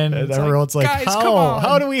German. And It's everyone's like, guys, come on.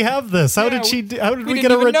 how do we have this? How did she? How did We we didn't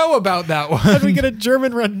get even know about that one. How did we get a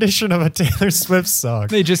German rendition of a Taylor Swift song?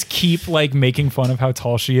 They just keep like making fun of how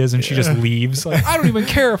tall she is, and she just leaves. Like, I don't even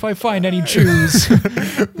care if I find any Jews.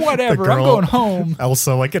 Whatever, I'm girl going home.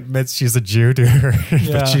 Also, like, admits she's a Jew to her,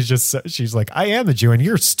 Yeah. but she's like, I am a Jew, and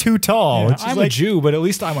you're too tall. Yeah, And she's I'm like, a Jew, but at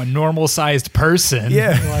least I'm a normal sized person.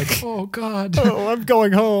 Yeah. You're like, oh God. oh, I'm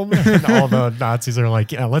going home. And all the Nazis are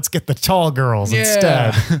like, yeah, let's get the tall girls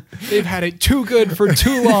instead. They've had it too good for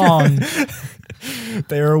too long.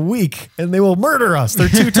 They are weak, and they will murder us. They're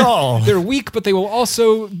too tall. They're weak, but they will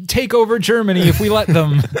also take over Germany if we let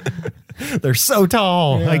them. They're so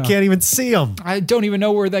tall. I Yeah. can't even see them. I don't even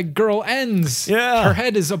know where that girl ends. Yeah. Her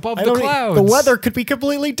head is above the clouds. The weather could be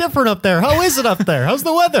completely different up there. How is it up there? How's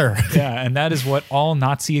the weather? Yeah, and that is what all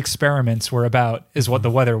Nazi experiments were about, is what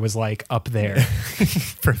the weather was like up there.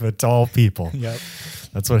 For the tall people. Yep.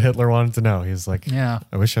 That's what Hitler wanted to know. He's like, Yeah.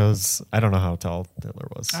 I wish I don't know how tall Hitler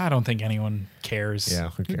was. I don't think anyone cares. Yeah,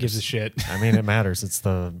 who cares? gives a shit? I mean, it matters. It's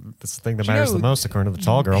the thing that you matters know the most, according to the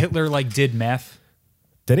tall girl. Hitler like did meth.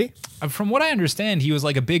 Did he? From what I understand, he was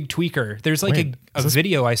like a big tweaker. There's like Wait, a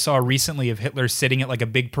video I saw recently of Hitler sitting at like a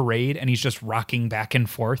big parade, and he's just rocking back and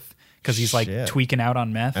forth because he's like Shit. tweaking out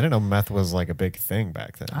on meth. I didn't know meth was like a big thing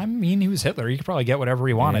back then. I mean, he was Hitler. He could probably get whatever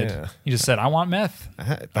he wanted. Yeah. He just said, I want meth.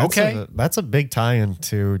 Okay. That's a big tie-in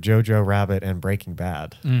to Jojo Rabbit and Breaking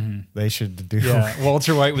Bad. Mm-hmm. They should do. Yeah.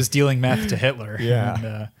 Walter White was dealing meth to Hitler. Yeah.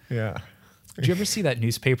 And, Yeah. Did you ever see that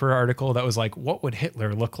newspaper article that was like, what would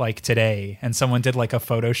Hitler look like today? And someone did like a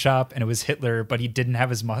Photoshop and it was Hitler, but he didn't have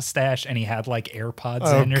his mustache and he had like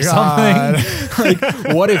AirPods in or God. something.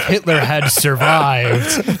 Like, what if Hitler had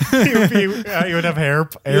survived? You would have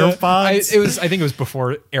AirPods. I think it was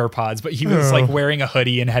before AirPods, but he was like wearing a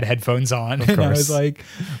hoodie and had headphones on. And I was like,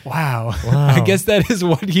 wow. I guess that is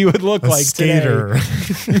what he would look like skater.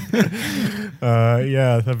 today.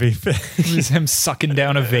 Yeah, that'd be It was him sucking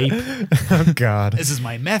down a vape. Oh God. This is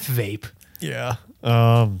my meth vape. Yeah.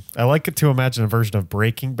 I like it to imagine a version of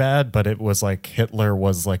Breaking Bad, but it was like Hitler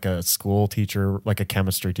was like a school teacher, like a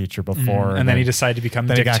chemistry teacher before. And then he decided to become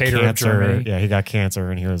then he got dictator of cancer. Germany. Yeah, he got cancer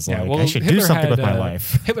and he was like, well, I should Hitler do something had, with my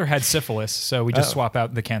life. Hitler had syphilis, so we just swap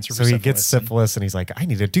out the cancer for So syphilis. he gets syphilis and he's like, I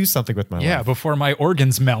need to do something with my Yeah, life. before my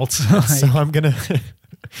organs melt. So I'm gonna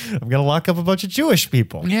lock up a bunch of Jewish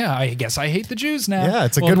people. Yeah, I guess I hate the Jews now. Yeah,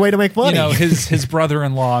 it's a good way to make money. You know, his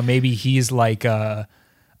brother-in-law, maybe he's like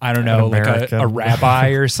I don't know, like American. a rabbi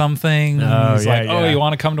or something. Oh, He's yeah, like, oh, yeah. you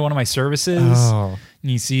want to come to one of my services? Oh. And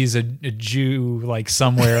he sees a Jew like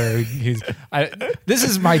somewhere. This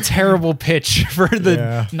is my terrible pitch for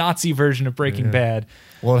the Nazi version of Breaking Bad.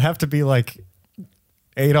 Well, it'd have to be like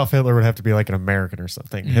Adolf Hitler would have to be like an American or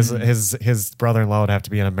something. His brother-in-law would have to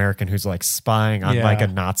be an American who's like spying on like a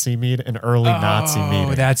Nazi an early Nazi meeting.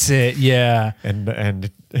 Oh, that's it. Yeah. And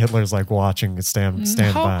Hitler's like watching stand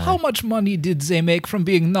by. How much money did they make from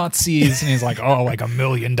being Nazis? And he's like, oh, like $1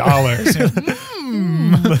 million.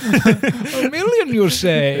 $1 million, you And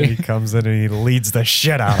say? he comes in and he leads the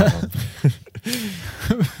shit out of them.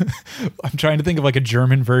 I'm trying to think of like a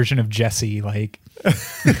German version of Jesse. Like,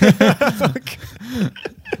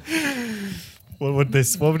 What would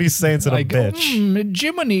he say instead like, of bitch?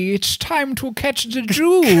 Jiminy, it's time to catch the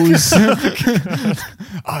Jews.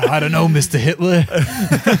 I don't know, Mr. Hitler.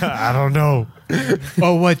 I don't know.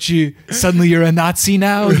 Oh, what, suddenly you're a Nazi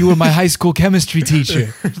now? You were my high school chemistry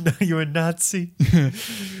teacher. No, you a Nazi?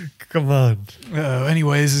 Come on.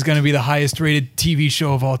 Anyway, this is going to be the highest rated TV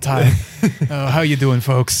show of all time. How you doing,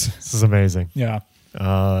 folks? This is amazing. Yeah.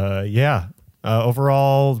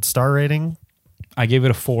 Overall star rating, I gave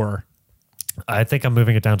it a 4. I think I'm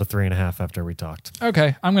moving it down to 3.5 after we talked.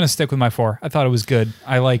 Okay, I'm going to stick with my 4. I thought it was good.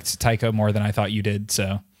 I liked Taika more than I thought you did,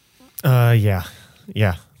 so. Yeah,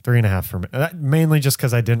 3.5 for me. Mainly just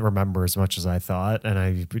because I didn't remember as much as I thought,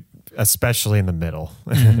 and especially in the middle,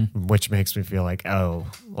 which makes me feel like,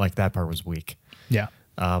 like that part was weak. Yeah.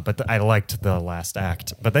 But I liked the last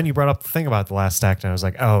act. But then you brought up the thing about the last act, and I was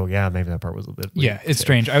like, oh yeah, maybe that part was a bit weak. Yeah, it's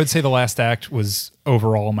strange. I would say the last act was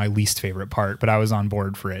overall my least favorite part, but I was on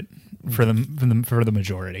board for it for the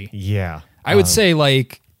majority. Yeah, I would say,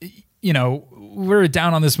 like, you know, we're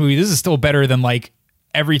down on this movie. This is still better than like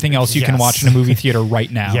everything else you can watch in a movie theater right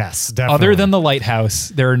now. Yes, definitely. Other than The Lighthouse,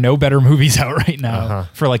 there are no better movies out right now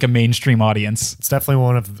for like a mainstream audience. It's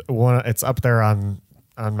definitely one. It's up there on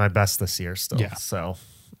my best this year still. Yeah. So,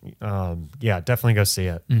 definitely go see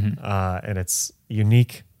it. And it's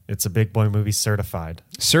unique. It's a big boy movie, certified.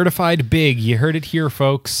 Certified big. You heard it here,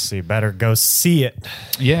 folks. So you better go see it.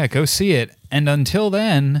 Yeah, go see it. And until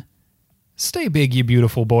then, stay big, you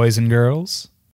beautiful boys and girls.